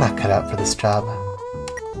 I'm not cut out for this job.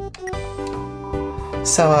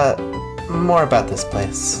 So, more about this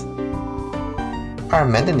place. Our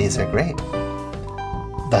amenities are great.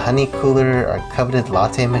 The honey cooler, our coveted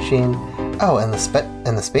latte machine, Oh, and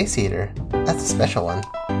the space heater. That's a special one.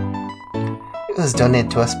 It was donated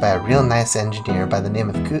to us by a real nice engineer by the name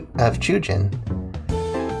of Chujin.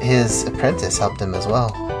 His apprentice helped him as well.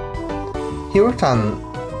 He worked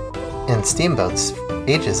in steamboats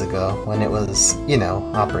ages ago when it was, you know,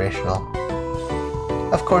 operational.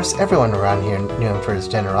 Of course, everyone around here knew him for his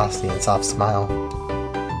generosity and soft smile.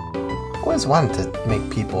 Always wanted to make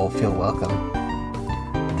people feel welcome.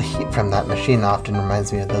 The heat from that machine often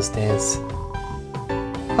reminds me of those days.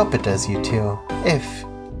 Hope it does you too, if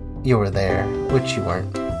you were there, which you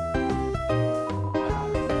weren't.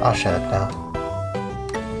 I'll shut up now.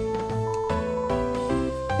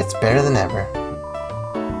 It's better than ever.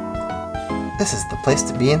 This is the place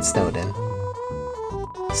to be in Snowdin.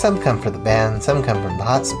 Some come for the band, some come from the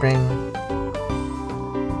hot spring.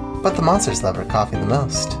 But the monsters love our coffee the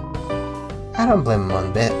most. I don't blame them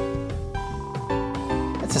one bit.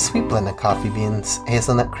 It's a sweet blend of coffee beans,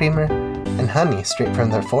 hazelnut creamer, and honey straight from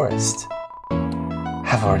their forest.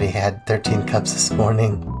 I've already had 13 cups this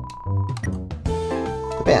morning.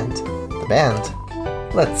 The band.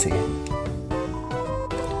 Let's see.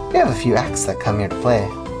 We have a few acts that come here to play.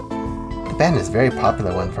 The band is a very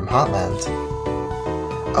popular one from Hotland.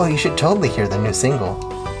 Oh, you should totally hear the new single.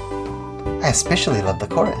 I especially love the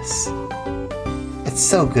chorus. It's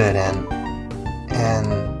so good and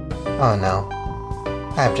oh no.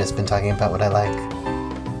 I've just been talking about what I like.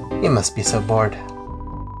 You must be so bored.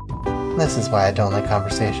 This is why I don't like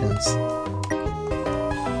conversations.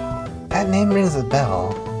 That name rings a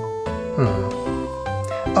bell.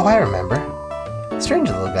 Oh, I remember. Strange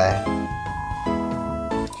little guy.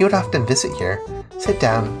 He would often visit here, sit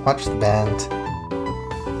down, watch the band.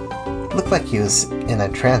 Looked like he was in a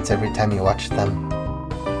trance every time you watched them.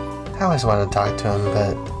 I always wanted to talk to him,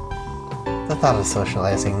 but the thought of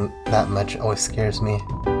socializing that much always scares me.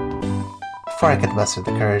 Before I could muster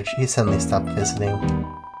the courage, he suddenly stopped visiting.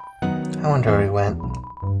 I wonder where he went.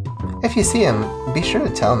 If you see him, be sure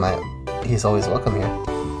to tell him he's always welcome here.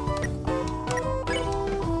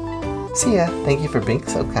 See ya, thank you for being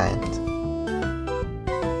so kind.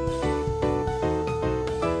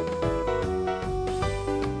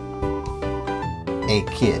 Hey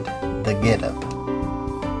kid, the get-up.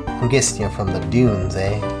 I'm guessing you're from the dunes,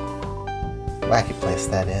 eh? Wacky place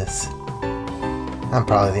that is. I'm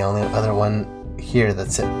probably the only other one here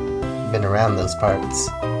that's been around those parts.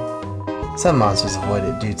 Some monsters avoid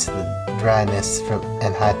it due to the dryness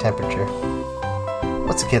and high temperature.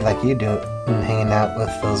 What's a kid like you doing hanging out with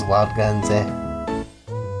those wild guns, eh?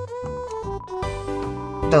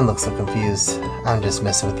 Don't look so confused. I'm just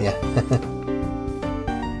messing with you.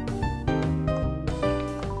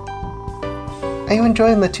 Are you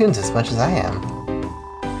enjoying the tunes as much as I am?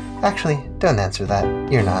 Actually, don't answer that.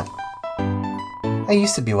 You're not. I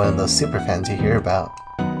used to be one of those superfans you hear about.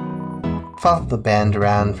 Followed the band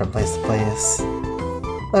around from place to place.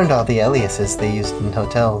 Learned all the aliases they used in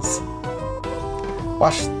hotels.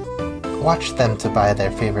 Watched them to buy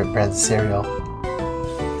their favorite brand's cereal.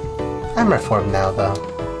 I'm reformed now, though.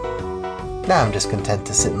 Now I'm just content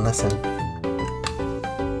to sit and listen.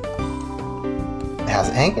 How's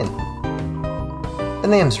it hanging? The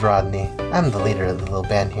name's Rodney. I'm the leader of the little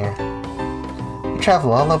band here. We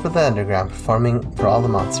travel all over the underground performing for all the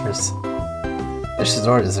monsters. This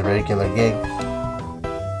resort is a regular gig.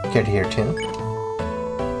 Care to hear a tune?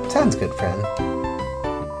 Sounds good, friend.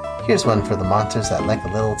 Here's one for the monsters that like a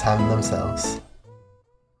little time themselves.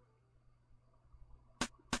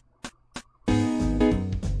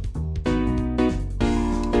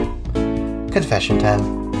 Confession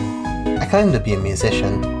time. I claim to be a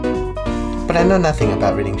musician, but I know nothing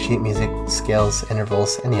about reading sheet music, scales,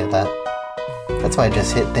 intervals, any of that. That's why I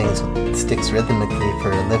just hit things with sticks rhythmically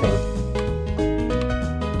for a living.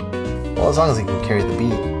 Well, as long as you can carry the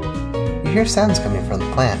beat. You hear sounds coming from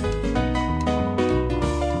the plant.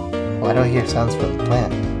 Why do I hear sounds from the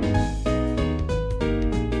plant?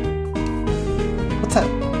 What's up?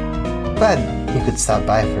 Glad you could stop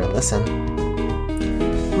by for a listen.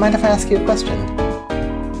 Mind if I ask you a question?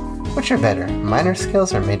 Which are better, minor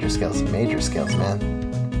scales or major scales? Major scales, man.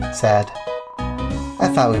 Sad. I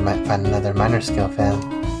thought we might find another minor scale fan.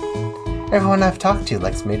 Everyone I've talked to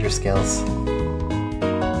likes major scales.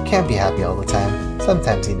 Can't be happy all the time.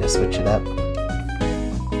 Sometimes you need to switch it up.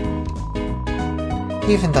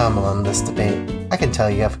 Even though I'm alone in this debate, I can tell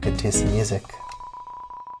you have a good taste in music.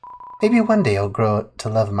 Maybe one day you'll grow to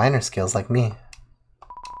love minor scales like me.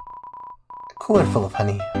 A cooler full of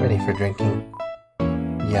honey, ready for drinking.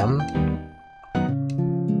 Yum.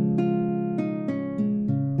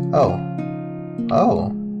 Oh.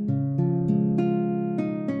 Oh.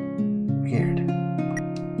 Weird.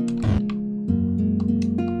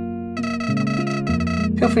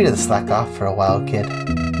 Feel free to slack off for a while, kid.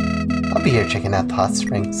 I'll be here checking out the hot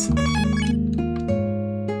springs.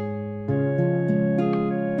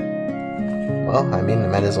 Well, I mean, I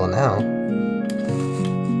might as well now.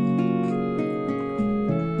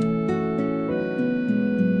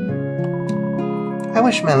 I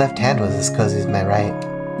wish my left hand was as cozy as my right.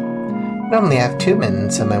 Normally I have two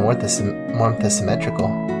mittens, so my warmth is symmetrical.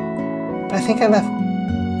 But I think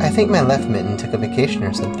my left mitten took a vacation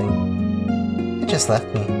or something. It just left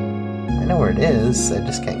me. I know where it is, I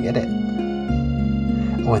just can't get it.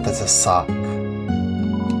 Oh wait, that's a sock.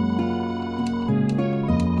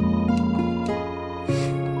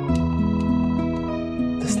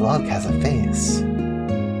 This log has a face.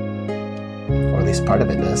 Or at least part of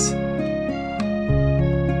it does.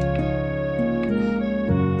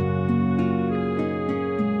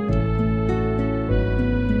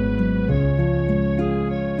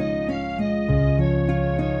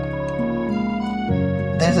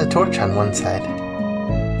 There's a torch on one side,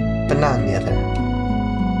 but not on the other.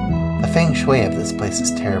 The feng shui of this place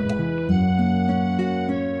is terrible.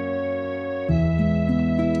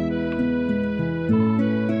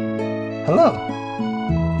 Hello!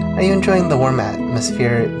 Are you enjoying the warm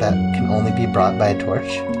atmosphere that can only be brought by a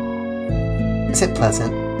torch? Is it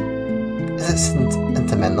pleasant? Is it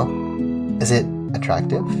sentimental? Is it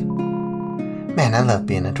attractive? Man, I love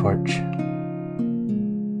being a torch.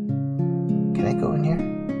 Can I go in here?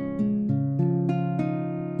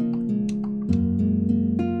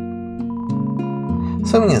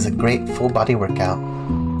 Swimming is a great full-body workout.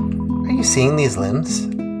 Are you seeing these limbs?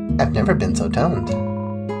 I've never been so toned.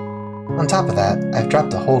 On top of that, I've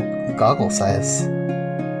dropped a whole goggle size.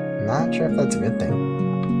 Not sure if that's a good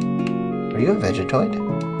thing. Are you a vegetoid?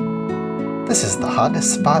 This is the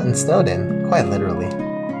hottest spot in Snowdin, quite literally.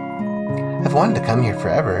 I've wanted to come here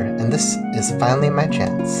forever, and this is finally my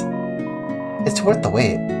chance. It's worth the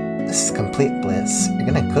wait. This is complete bliss. You're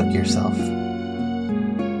gonna cook yourself.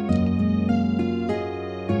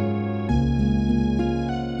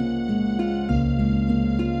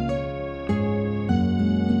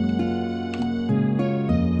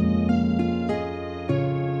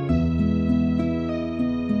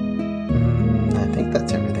 I think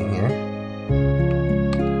that's everything here.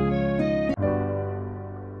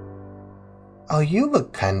 Oh, you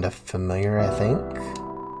look kind of familiar, I think.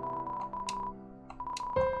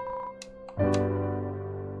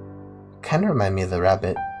 Kind of remind me of the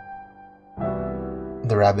rabbit.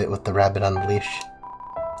 The rabbit with the rabbit on the leash.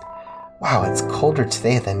 Wow, it's colder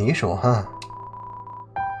today than usual, huh?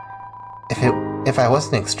 If I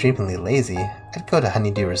wasn't extremely lazy, I'd go to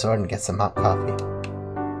Honeydew Resort and get some hot coffee.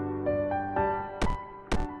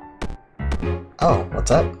 Oh, what's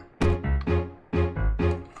up?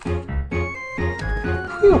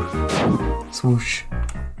 Whew. Swoosh.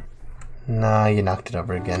 Nah, you knocked it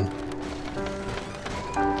over again.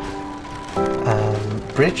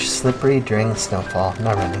 Bridge slippery during snowfall.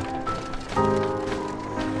 No running.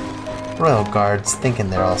 Royal Guards thinking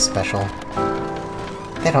they're all special.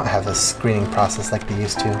 They don't have a screening process like they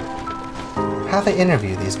used to. How they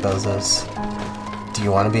interview these bozos? Do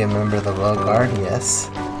you want to be a member of the Royal Guard? Yes.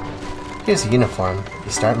 Here's a uniform.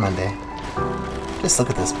 You start Monday. Just look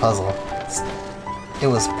at this puzzle. It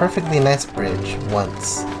was a perfectly nice bridge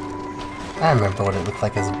once. I remember what it looked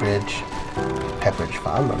like as a bridge. Pepperidge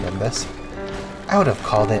Farm remembers. I would have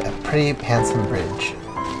called it a pretty handsome bridge.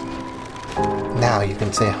 Now you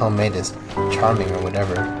can say homemade is charming or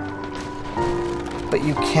whatever. But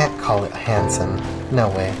you can't call it handsome. No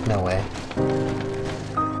way, no way.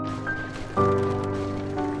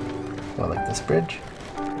 Well, like this bridge?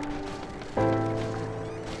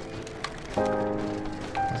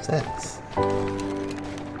 What's this?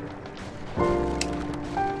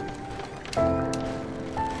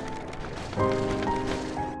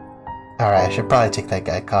 Alright, I should probably take that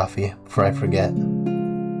guy coffee before I forget.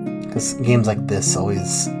 Because games like this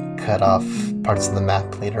always cut off parts of the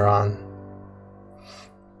map later on.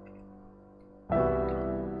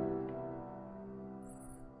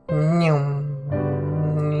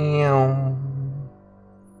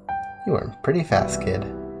 You were pretty fast, kid.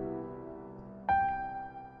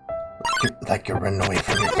 Like you're running away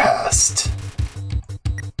from your past.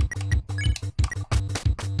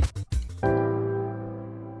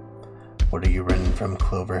 What are you running from,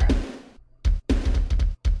 Clover?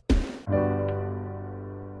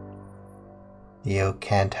 Yo,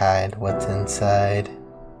 can't hide what's inside.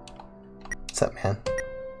 What's up, man?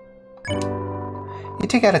 You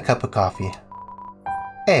take out a cup of coffee.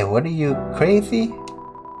 Hey, what are you, crazy?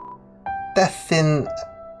 That thing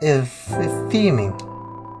is steaming.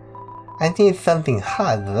 I need something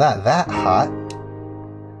hot, not that hot.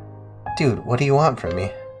 Dude, what do you want from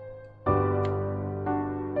me?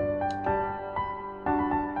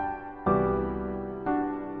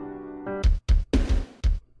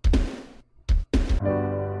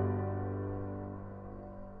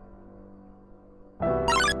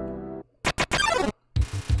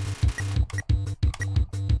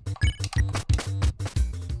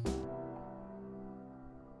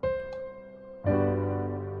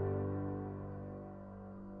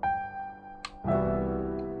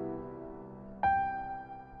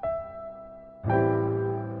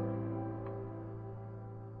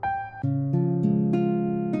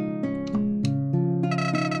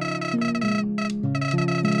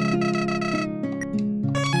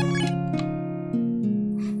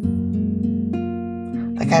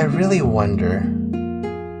 I really wonder,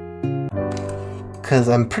 because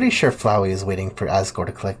I'm pretty sure Flowey is waiting for Asgore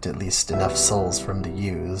to collect at least enough souls for him to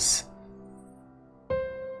use.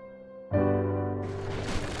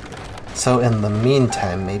 So in the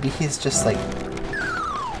meantime, maybe he's just like...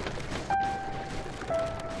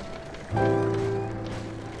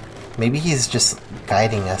 Maybe he's just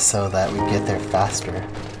guiding us so that we get there faster.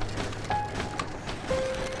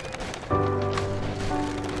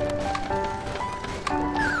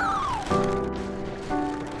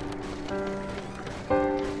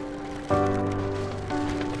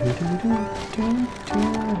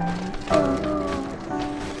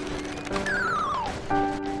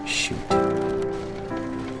 Shoot.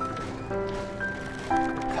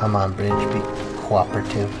 Come on, Bridge, be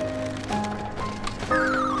cooperative.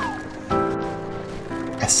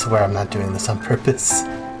 I swear I'm not doing this on purpose.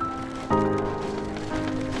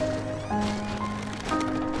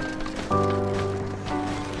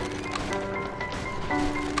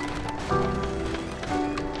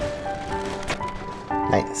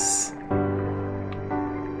 Nice.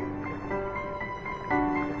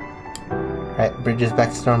 Alright, Bridge is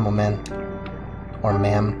back to normal, man. Or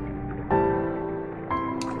ma'am.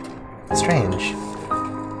 Strange.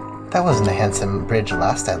 That wasn't a handsome bridge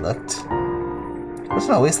last I looked.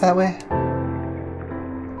 Wasn't it always that way?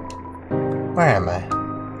 Where am I?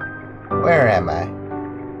 Where am I?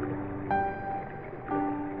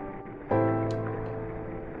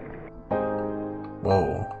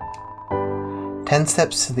 Whoa. 10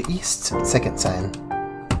 steps to the east, second sign.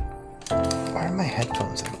 Why are my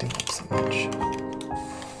headphones acting up so much?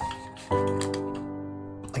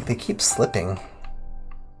 Like they keep slipping.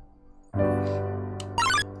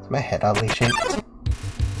 Is my head oddly shaped?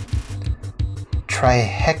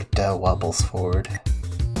 Trihecta wobbles forward.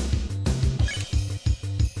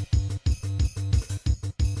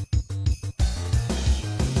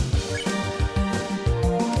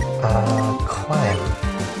 Climb.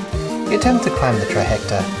 You attempt to climb the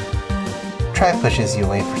Trihecta. Tri pushes you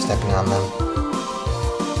away for stepping on them.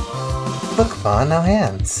 Look, Ma, no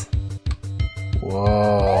hands.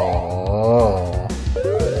 Whoa.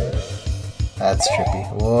 That's trippy.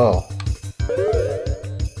 Whoa.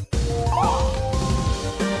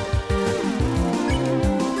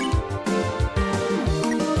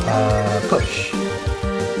 Push.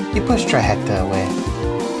 You push Trihecta away.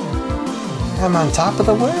 I'm on top of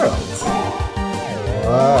the world.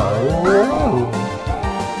 Whoa, whoa.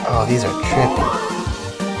 Oh, these are trippy.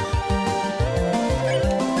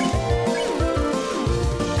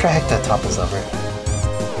 Trihecta topples over.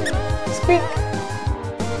 Squeak.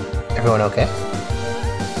 Everyone okay?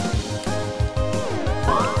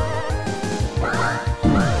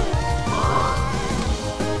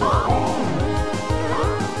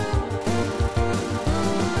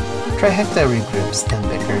 Trihecta regroups, then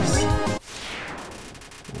bickers.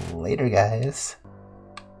 Later, guys.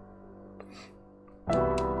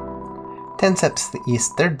 10 steps to the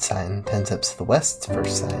east, third sign. 10 steps to the west,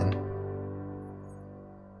 first sign.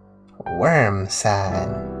 Worm sign.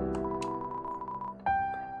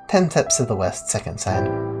 10 steps to the west, second sign.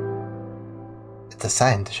 It's a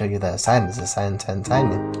sign to show you that a sign is a sign, sign,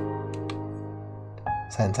 sign.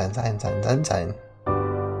 Sign, sign, sign, sign, sign, sign.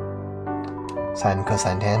 Sine,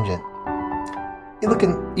 cosine, tangent.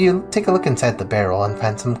 You take a look inside the barrel and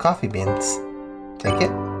find some coffee beans. Take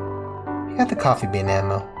it. You got the coffee bean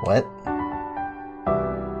ammo. What?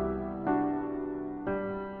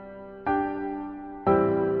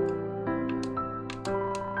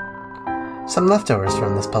 Some leftovers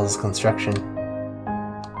from this puzzle's construction.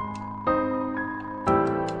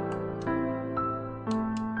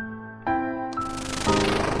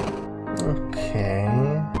 Okay.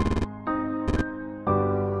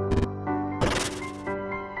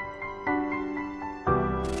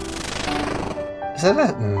 Is that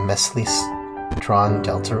a messily drawn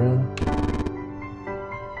delta rune?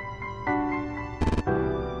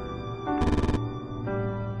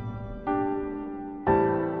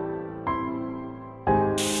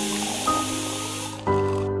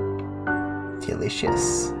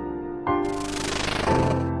 Delicious.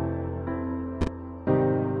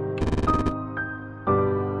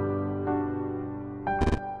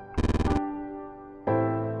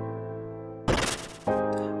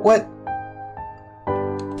 What?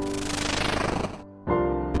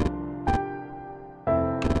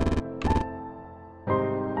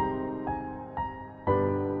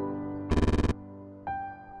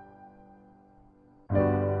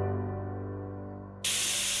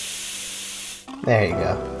 There you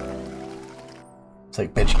go. It's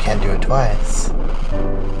like, bitch, you can't do it twice.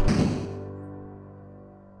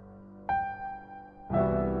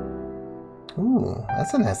 Ooh,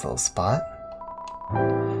 that's a nice little spot.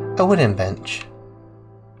 A wooden bench.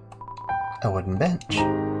 A wooden bench.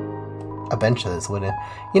 A bench that is wooden.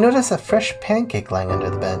 You notice a fresh pancake lying under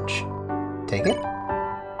the bench. Take it?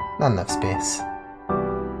 Not enough space.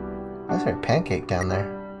 Why is there a pancake down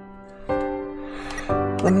there?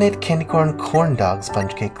 Lemonade, candy corn, corn dog,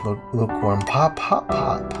 sponge cake, lukewarm pop, hot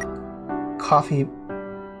pop, coffee,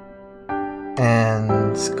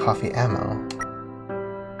 and coffee ammo.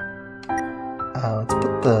 Let's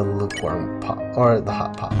put the lukewarm pop, or the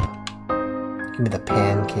hot pop. Give me the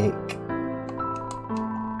pancake.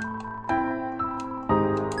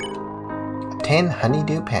 Obtain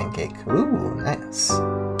honeydew pancake. Ooh, nice.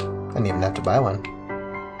 I didn't even have to buy one.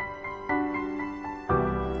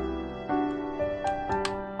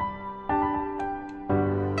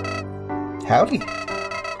 Howdy.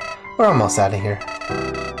 We're almost out of here.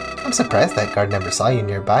 I'm surprised that guard never saw you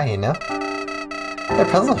nearby, you know? Their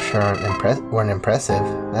puzzles sure weren't impressive,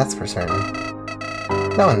 that's for certain.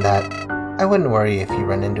 Knowing that, I wouldn't worry if you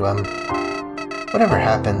run into him. Whatever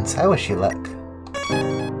happens, I wish you luck.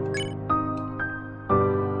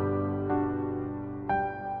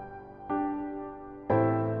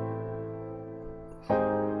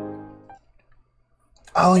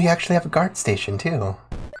 Oh, you actually have a guard station, too.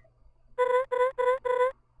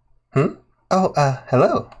 Oh,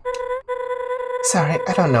 hello. Sorry,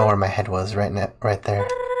 I don't know where my head was right there.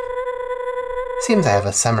 Seems I have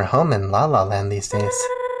a summer home in La La Land these days.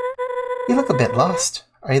 You look a bit lost.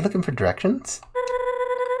 Are you looking for directions?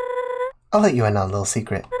 I'll let you in on a little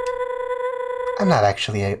secret. I'm not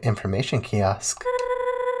actually an information kiosk.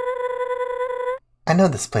 I know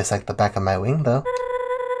this place like the back of my wing, though.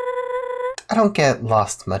 I don't get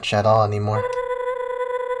lost much at all anymore.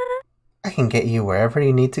 I can get you wherever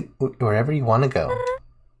you want to go.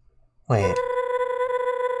 Wait.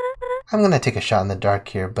 I'm gonna take a shot in the dark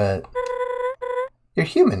here, but... You're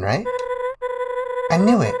human, right? I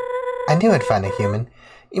knew it. I knew I'd find a human.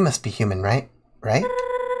 You must be human, right? Right?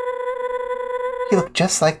 You look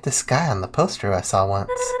just like this guy on the poster I saw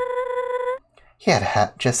once. He had a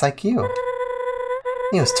hat just like you.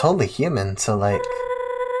 He was totally human, so like...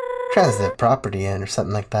 transitive property or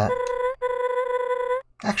something like that.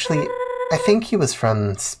 Actually, I think he was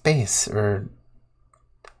from space, or...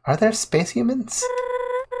 Are there space humans?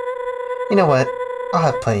 You know what? I'll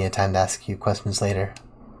have plenty of time to ask you questions later.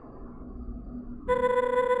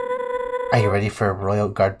 Are you ready for a Royal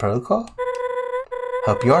Guard protocol?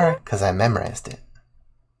 Hope you are, because I memorized it.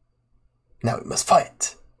 Now we must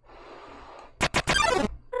fight!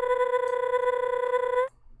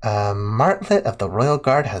 A martlet of the Royal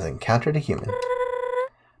Guard has encountered a human.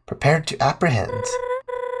 Prepared to apprehend.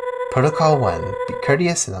 Protocol 1. Be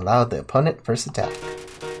courteous and allow the opponent first attack.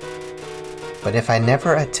 But if I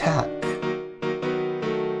never attack,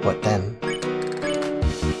 what then?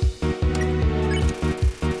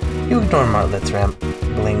 You ignore Martlet's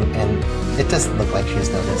rambling, and it doesn't look like she's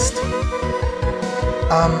noticed.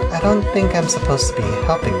 I don't think I'm supposed to be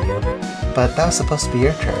helping you, but that was supposed to be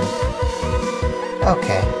your turn.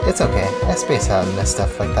 Okay, it's okay. I space out and miss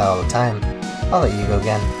stuff like that all the time. I'll let you go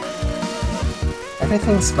again.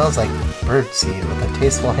 Everything smells like birdseed with a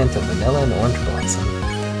tasteful hint of vanilla and orange blossom.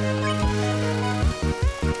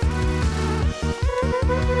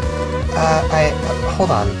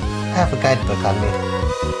 Hold on. I have a guidebook on me.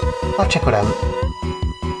 I'll check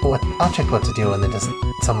I'll check what to do when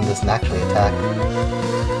someone doesn't actually attack.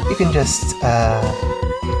 You can just,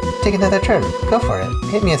 take another turn. Go for it.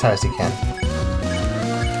 Hit me as hard as you can.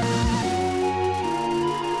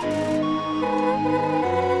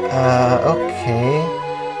 Okay.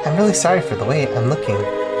 I'm really sorry for the wait. I'm looking.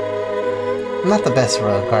 I'm not the best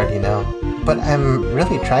Royal Guard, you know, but I'm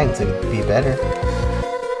really trying to be better.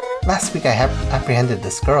 Last week I apprehended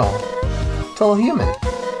this girl. Total human.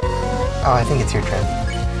 Oh, I think it's your turn.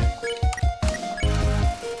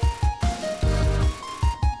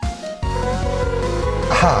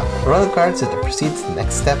 Aha! Royal Guards are to proceed to the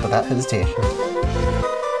next step without hesitation.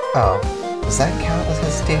 Oh, does that count as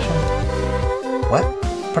hesitation? What?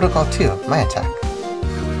 Protocol 2, my attack.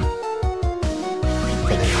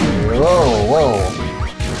 Whoa,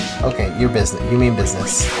 whoa. Okay, your business. You mean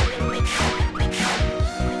business.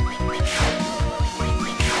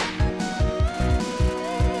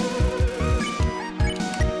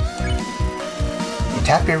 You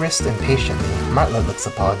tap your wrist impatiently. Martlet looks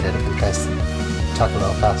apologetic and tries to talk a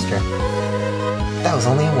little faster. That was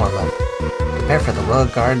only a warm-up. Prepare for the Royal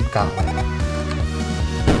Guard Gauntlet.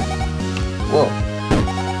 Whoa.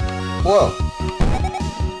 Whoa.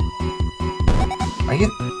 Are you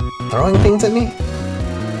throwing things at me?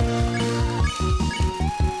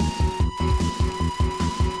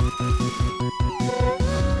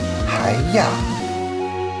 Hiya!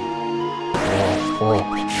 Whoa, whoa.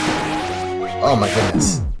 Oh my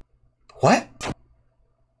goodness. What?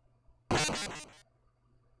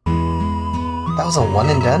 That was a one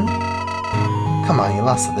and done? Come on, you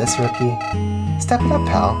lost to this, rookie. Step it up,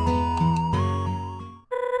 pal.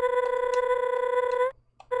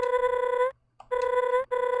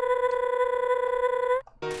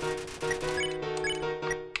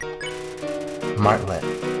 Martlet.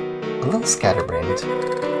 A little scatterbrained.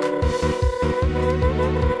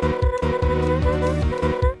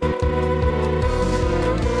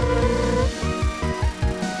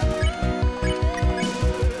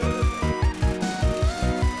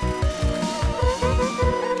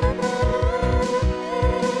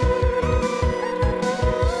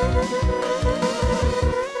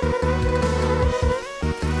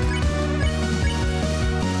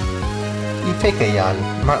 Fake a yawn.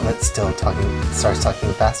 Martlet starts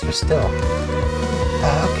talking faster still.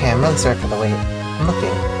 Okay, I'm really sorry for the wait. I'm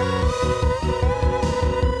looking.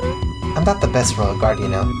 I'm not the best Royal Guard, you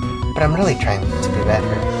know, but I'm really trying to be better.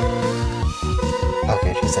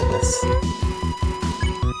 Okay, she said this.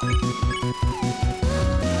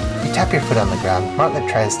 You tap your foot on the ground. Martlet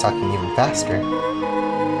tries talking even faster.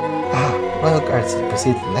 Royal Guards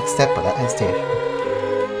proceed to the next step without hesitation.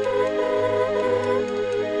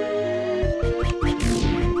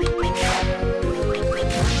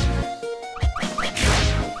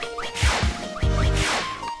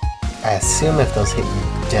 I assume if those hit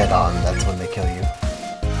you dead on, that's when they kill you.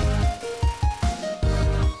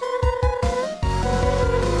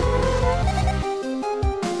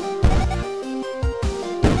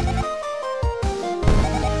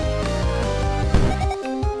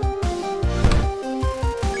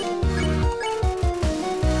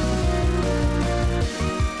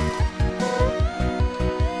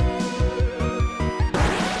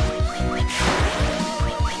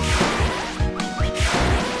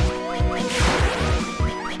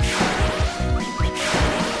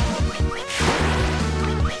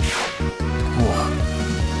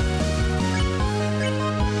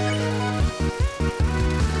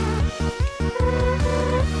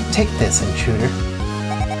 Take this, intruder.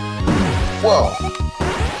 Whoa!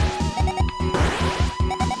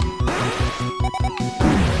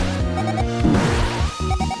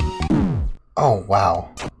 Oh, wow.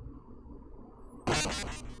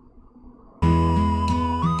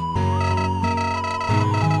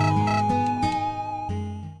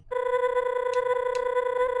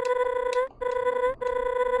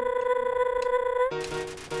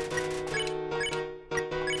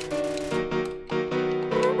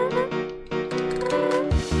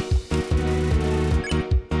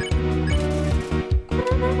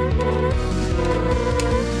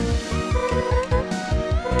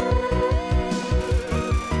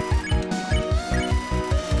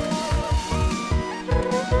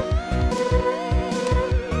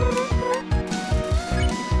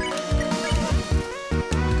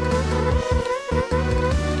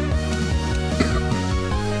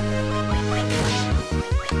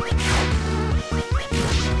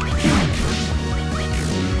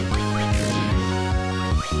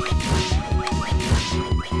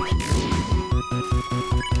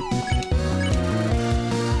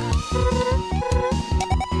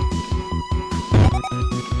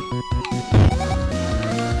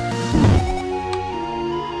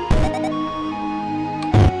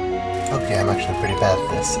 Okay, I'm actually pretty bad at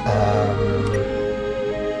this.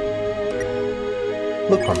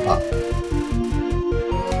 Lukewarm pop.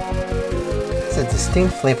 It's a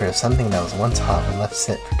distinct flavor of something that was once hot and left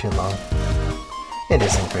sit for too long. It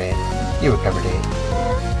isn't great. You recovered 8.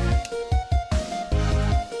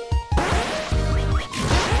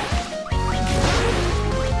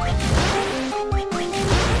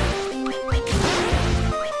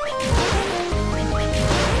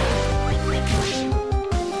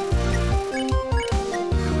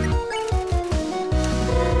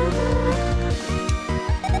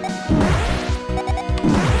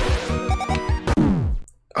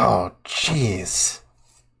 Oh, jeez.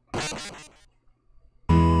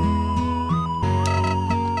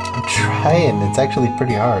 actually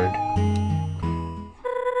pretty hard.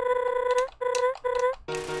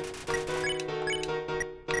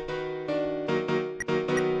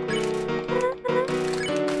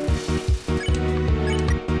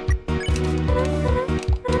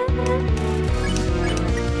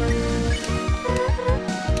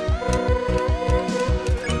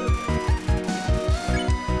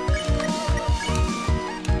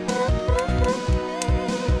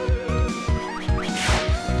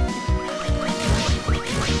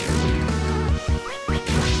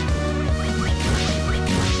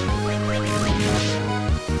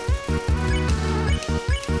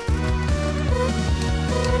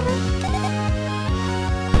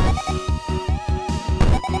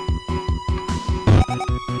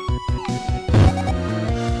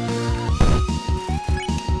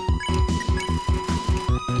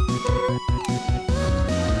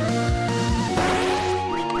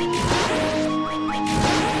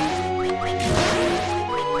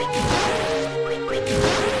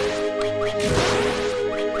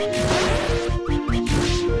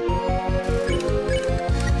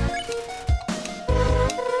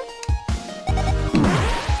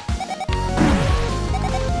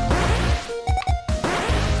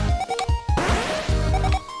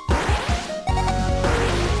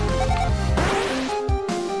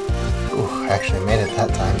 Actually made it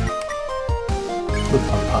that time. Loop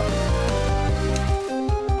on pop.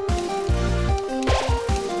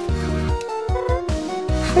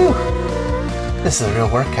 Phew! This is a real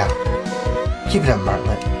workout. Keep it up,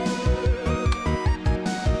 Martlet.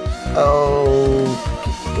 Oh,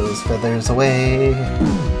 keep those feathers away.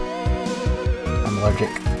 I'm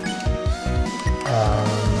allergic.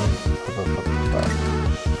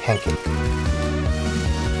 Pancake.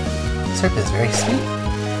 Syrup is very sweet.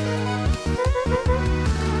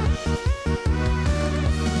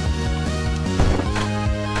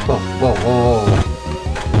 Whoa, whoa, whoa, whoa.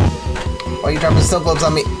 Why are you dropping snow globes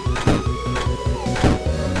on me?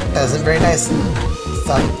 That isn't very nice.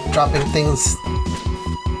 Stop dropping things.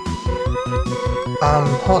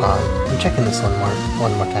 Hold on. I'm checking this one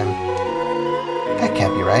more time. That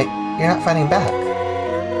can't be right. You're not fighting back.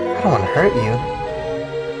 I don't want to hurt you.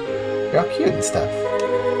 You're all cute and stuff.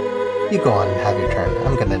 You go on and have your turn.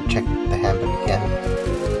 I'm gonna check the handbook again.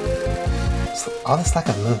 All this lack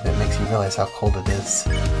of movement makes you realize how cold it is.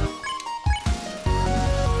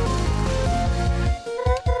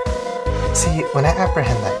 See, when I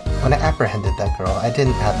apprehended that girl, I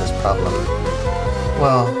didn't have this problem.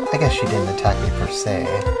 Well, I guess she didn't attack me per se,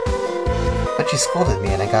 but she scolded me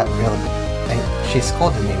and got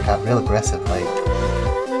real aggressive. Like,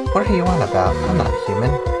 what are you on about? I'm not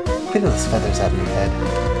human. Clear those feathers out of your head.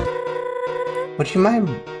 Would you mind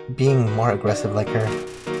being more aggressive like her?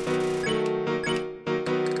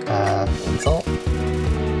 Insult?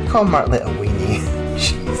 Call Martlet a weenie.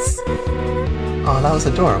 Jeez. Oh, that was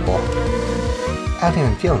adorable. I don't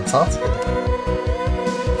even feel insulted. I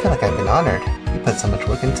feel like I've been honored. You put so much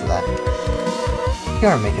work into that. You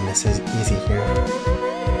aren't making this easy here.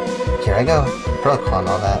 Here I go. Protocol and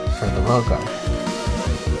all that for the Royal Guard.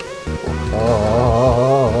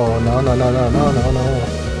 Oh, no, no, no, no, no, no, no.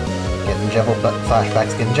 Getting Jevil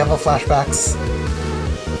flashbacks, getting Jevil flashbacks.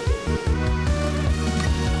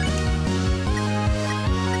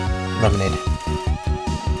 Lemonade.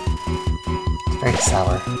 It's very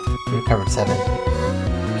sour. You recovered 7.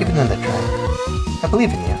 Give it another try. I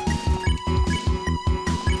believe in you.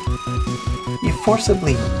 You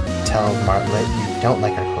forcibly tell Martlet you don't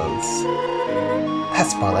like her clothes.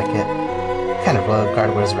 That's more like it. What kind of Royal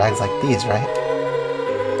Guard wears rags like these, right?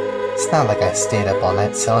 It's not like I stayed up all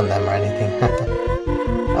night sewing them or anything.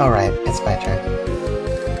 Alright, it's my turn.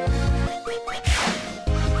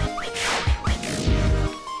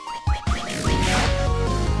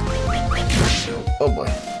 Oh boy.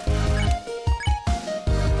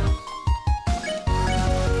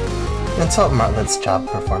 Insult Martlet's job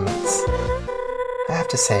performance. I have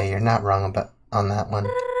to say, you're not wrong on that one.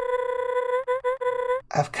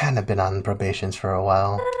 I've kinda been on probations for a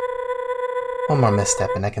while. One more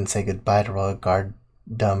misstep and I can say goodbye to Royal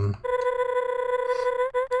Guard-dom.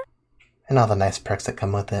 And all the nice perks that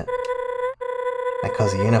come with it. My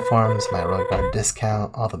cozy uniforms, my Royal Guard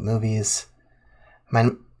discount, all the movies,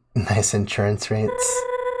 my nice insurance rates.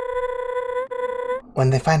 When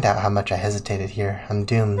they find out how much I hesitated here, I'm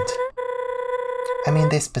doomed. I mean,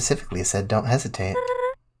 they specifically said don't hesitate.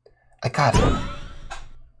 I got it.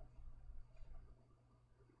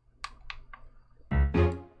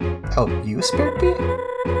 Oh, you, Spirit Bee?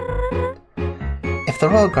 If the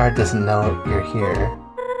Royal Guard doesn't know you're here,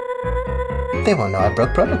 they won't know I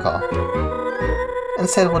broke protocol.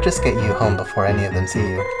 Instead, we'll just get you home before any of them see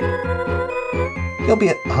you. You'll be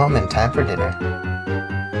at home in time for dinner.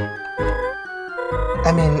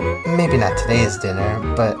 I mean, maybe not today's dinner,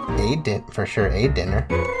 but for sure a dinner.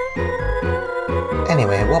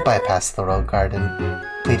 Anyway, we'll bypass the road guard and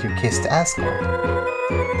plead your case to Asgore.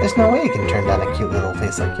 There's no way you can turn down a cute little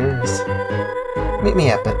face like yours. Meet me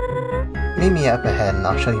up ahead and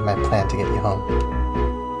I'll show you my plan to get you home.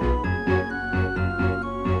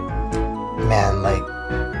 Man, like,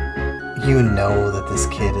 you know that this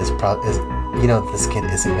kid this kid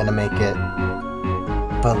isn't gonna make it.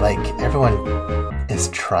 But like, everyone is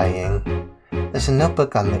trying. There's a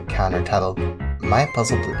notebook on the counter titled My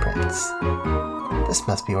Puzzle Blueprints. This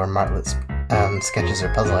must be where Martlet's sketches her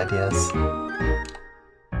puzzle ideas. Oh,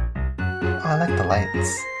 I like the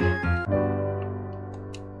lights.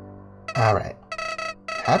 Alright.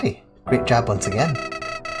 Howdy. Great job once again.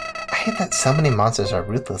 I hate that so many monsters are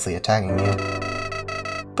ruthlessly attacking you.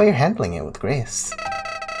 But you're handling it with grace.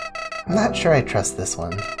 I'm not sure I trust this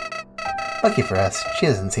one. Lucky for us, she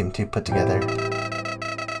doesn't seem too put together.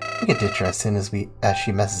 We can ditch her as soon as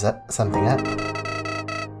she messes something up.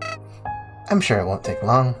 I'm sure it won't take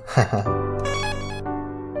long.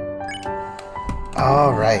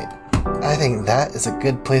 Alright. I think that is a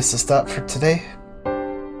good place to stop for today.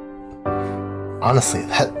 Honestly,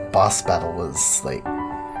 that boss battle was like...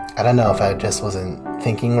 I don't know if I just wasn't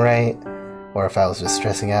thinking right, or if I was just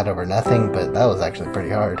stressing out over nothing, but that was actually pretty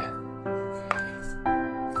hard.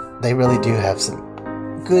 They really do have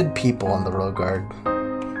some good people on the road guard.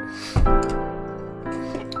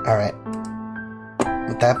 Alright.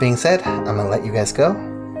 With that being said, I'm gonna let you guys go.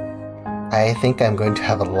 I think I'm going to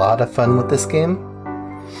have a lot of fun with this game.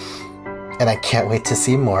 And I can't wait to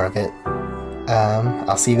see more of it.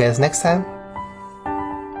 I'll see you guys next time.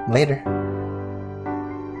 Later.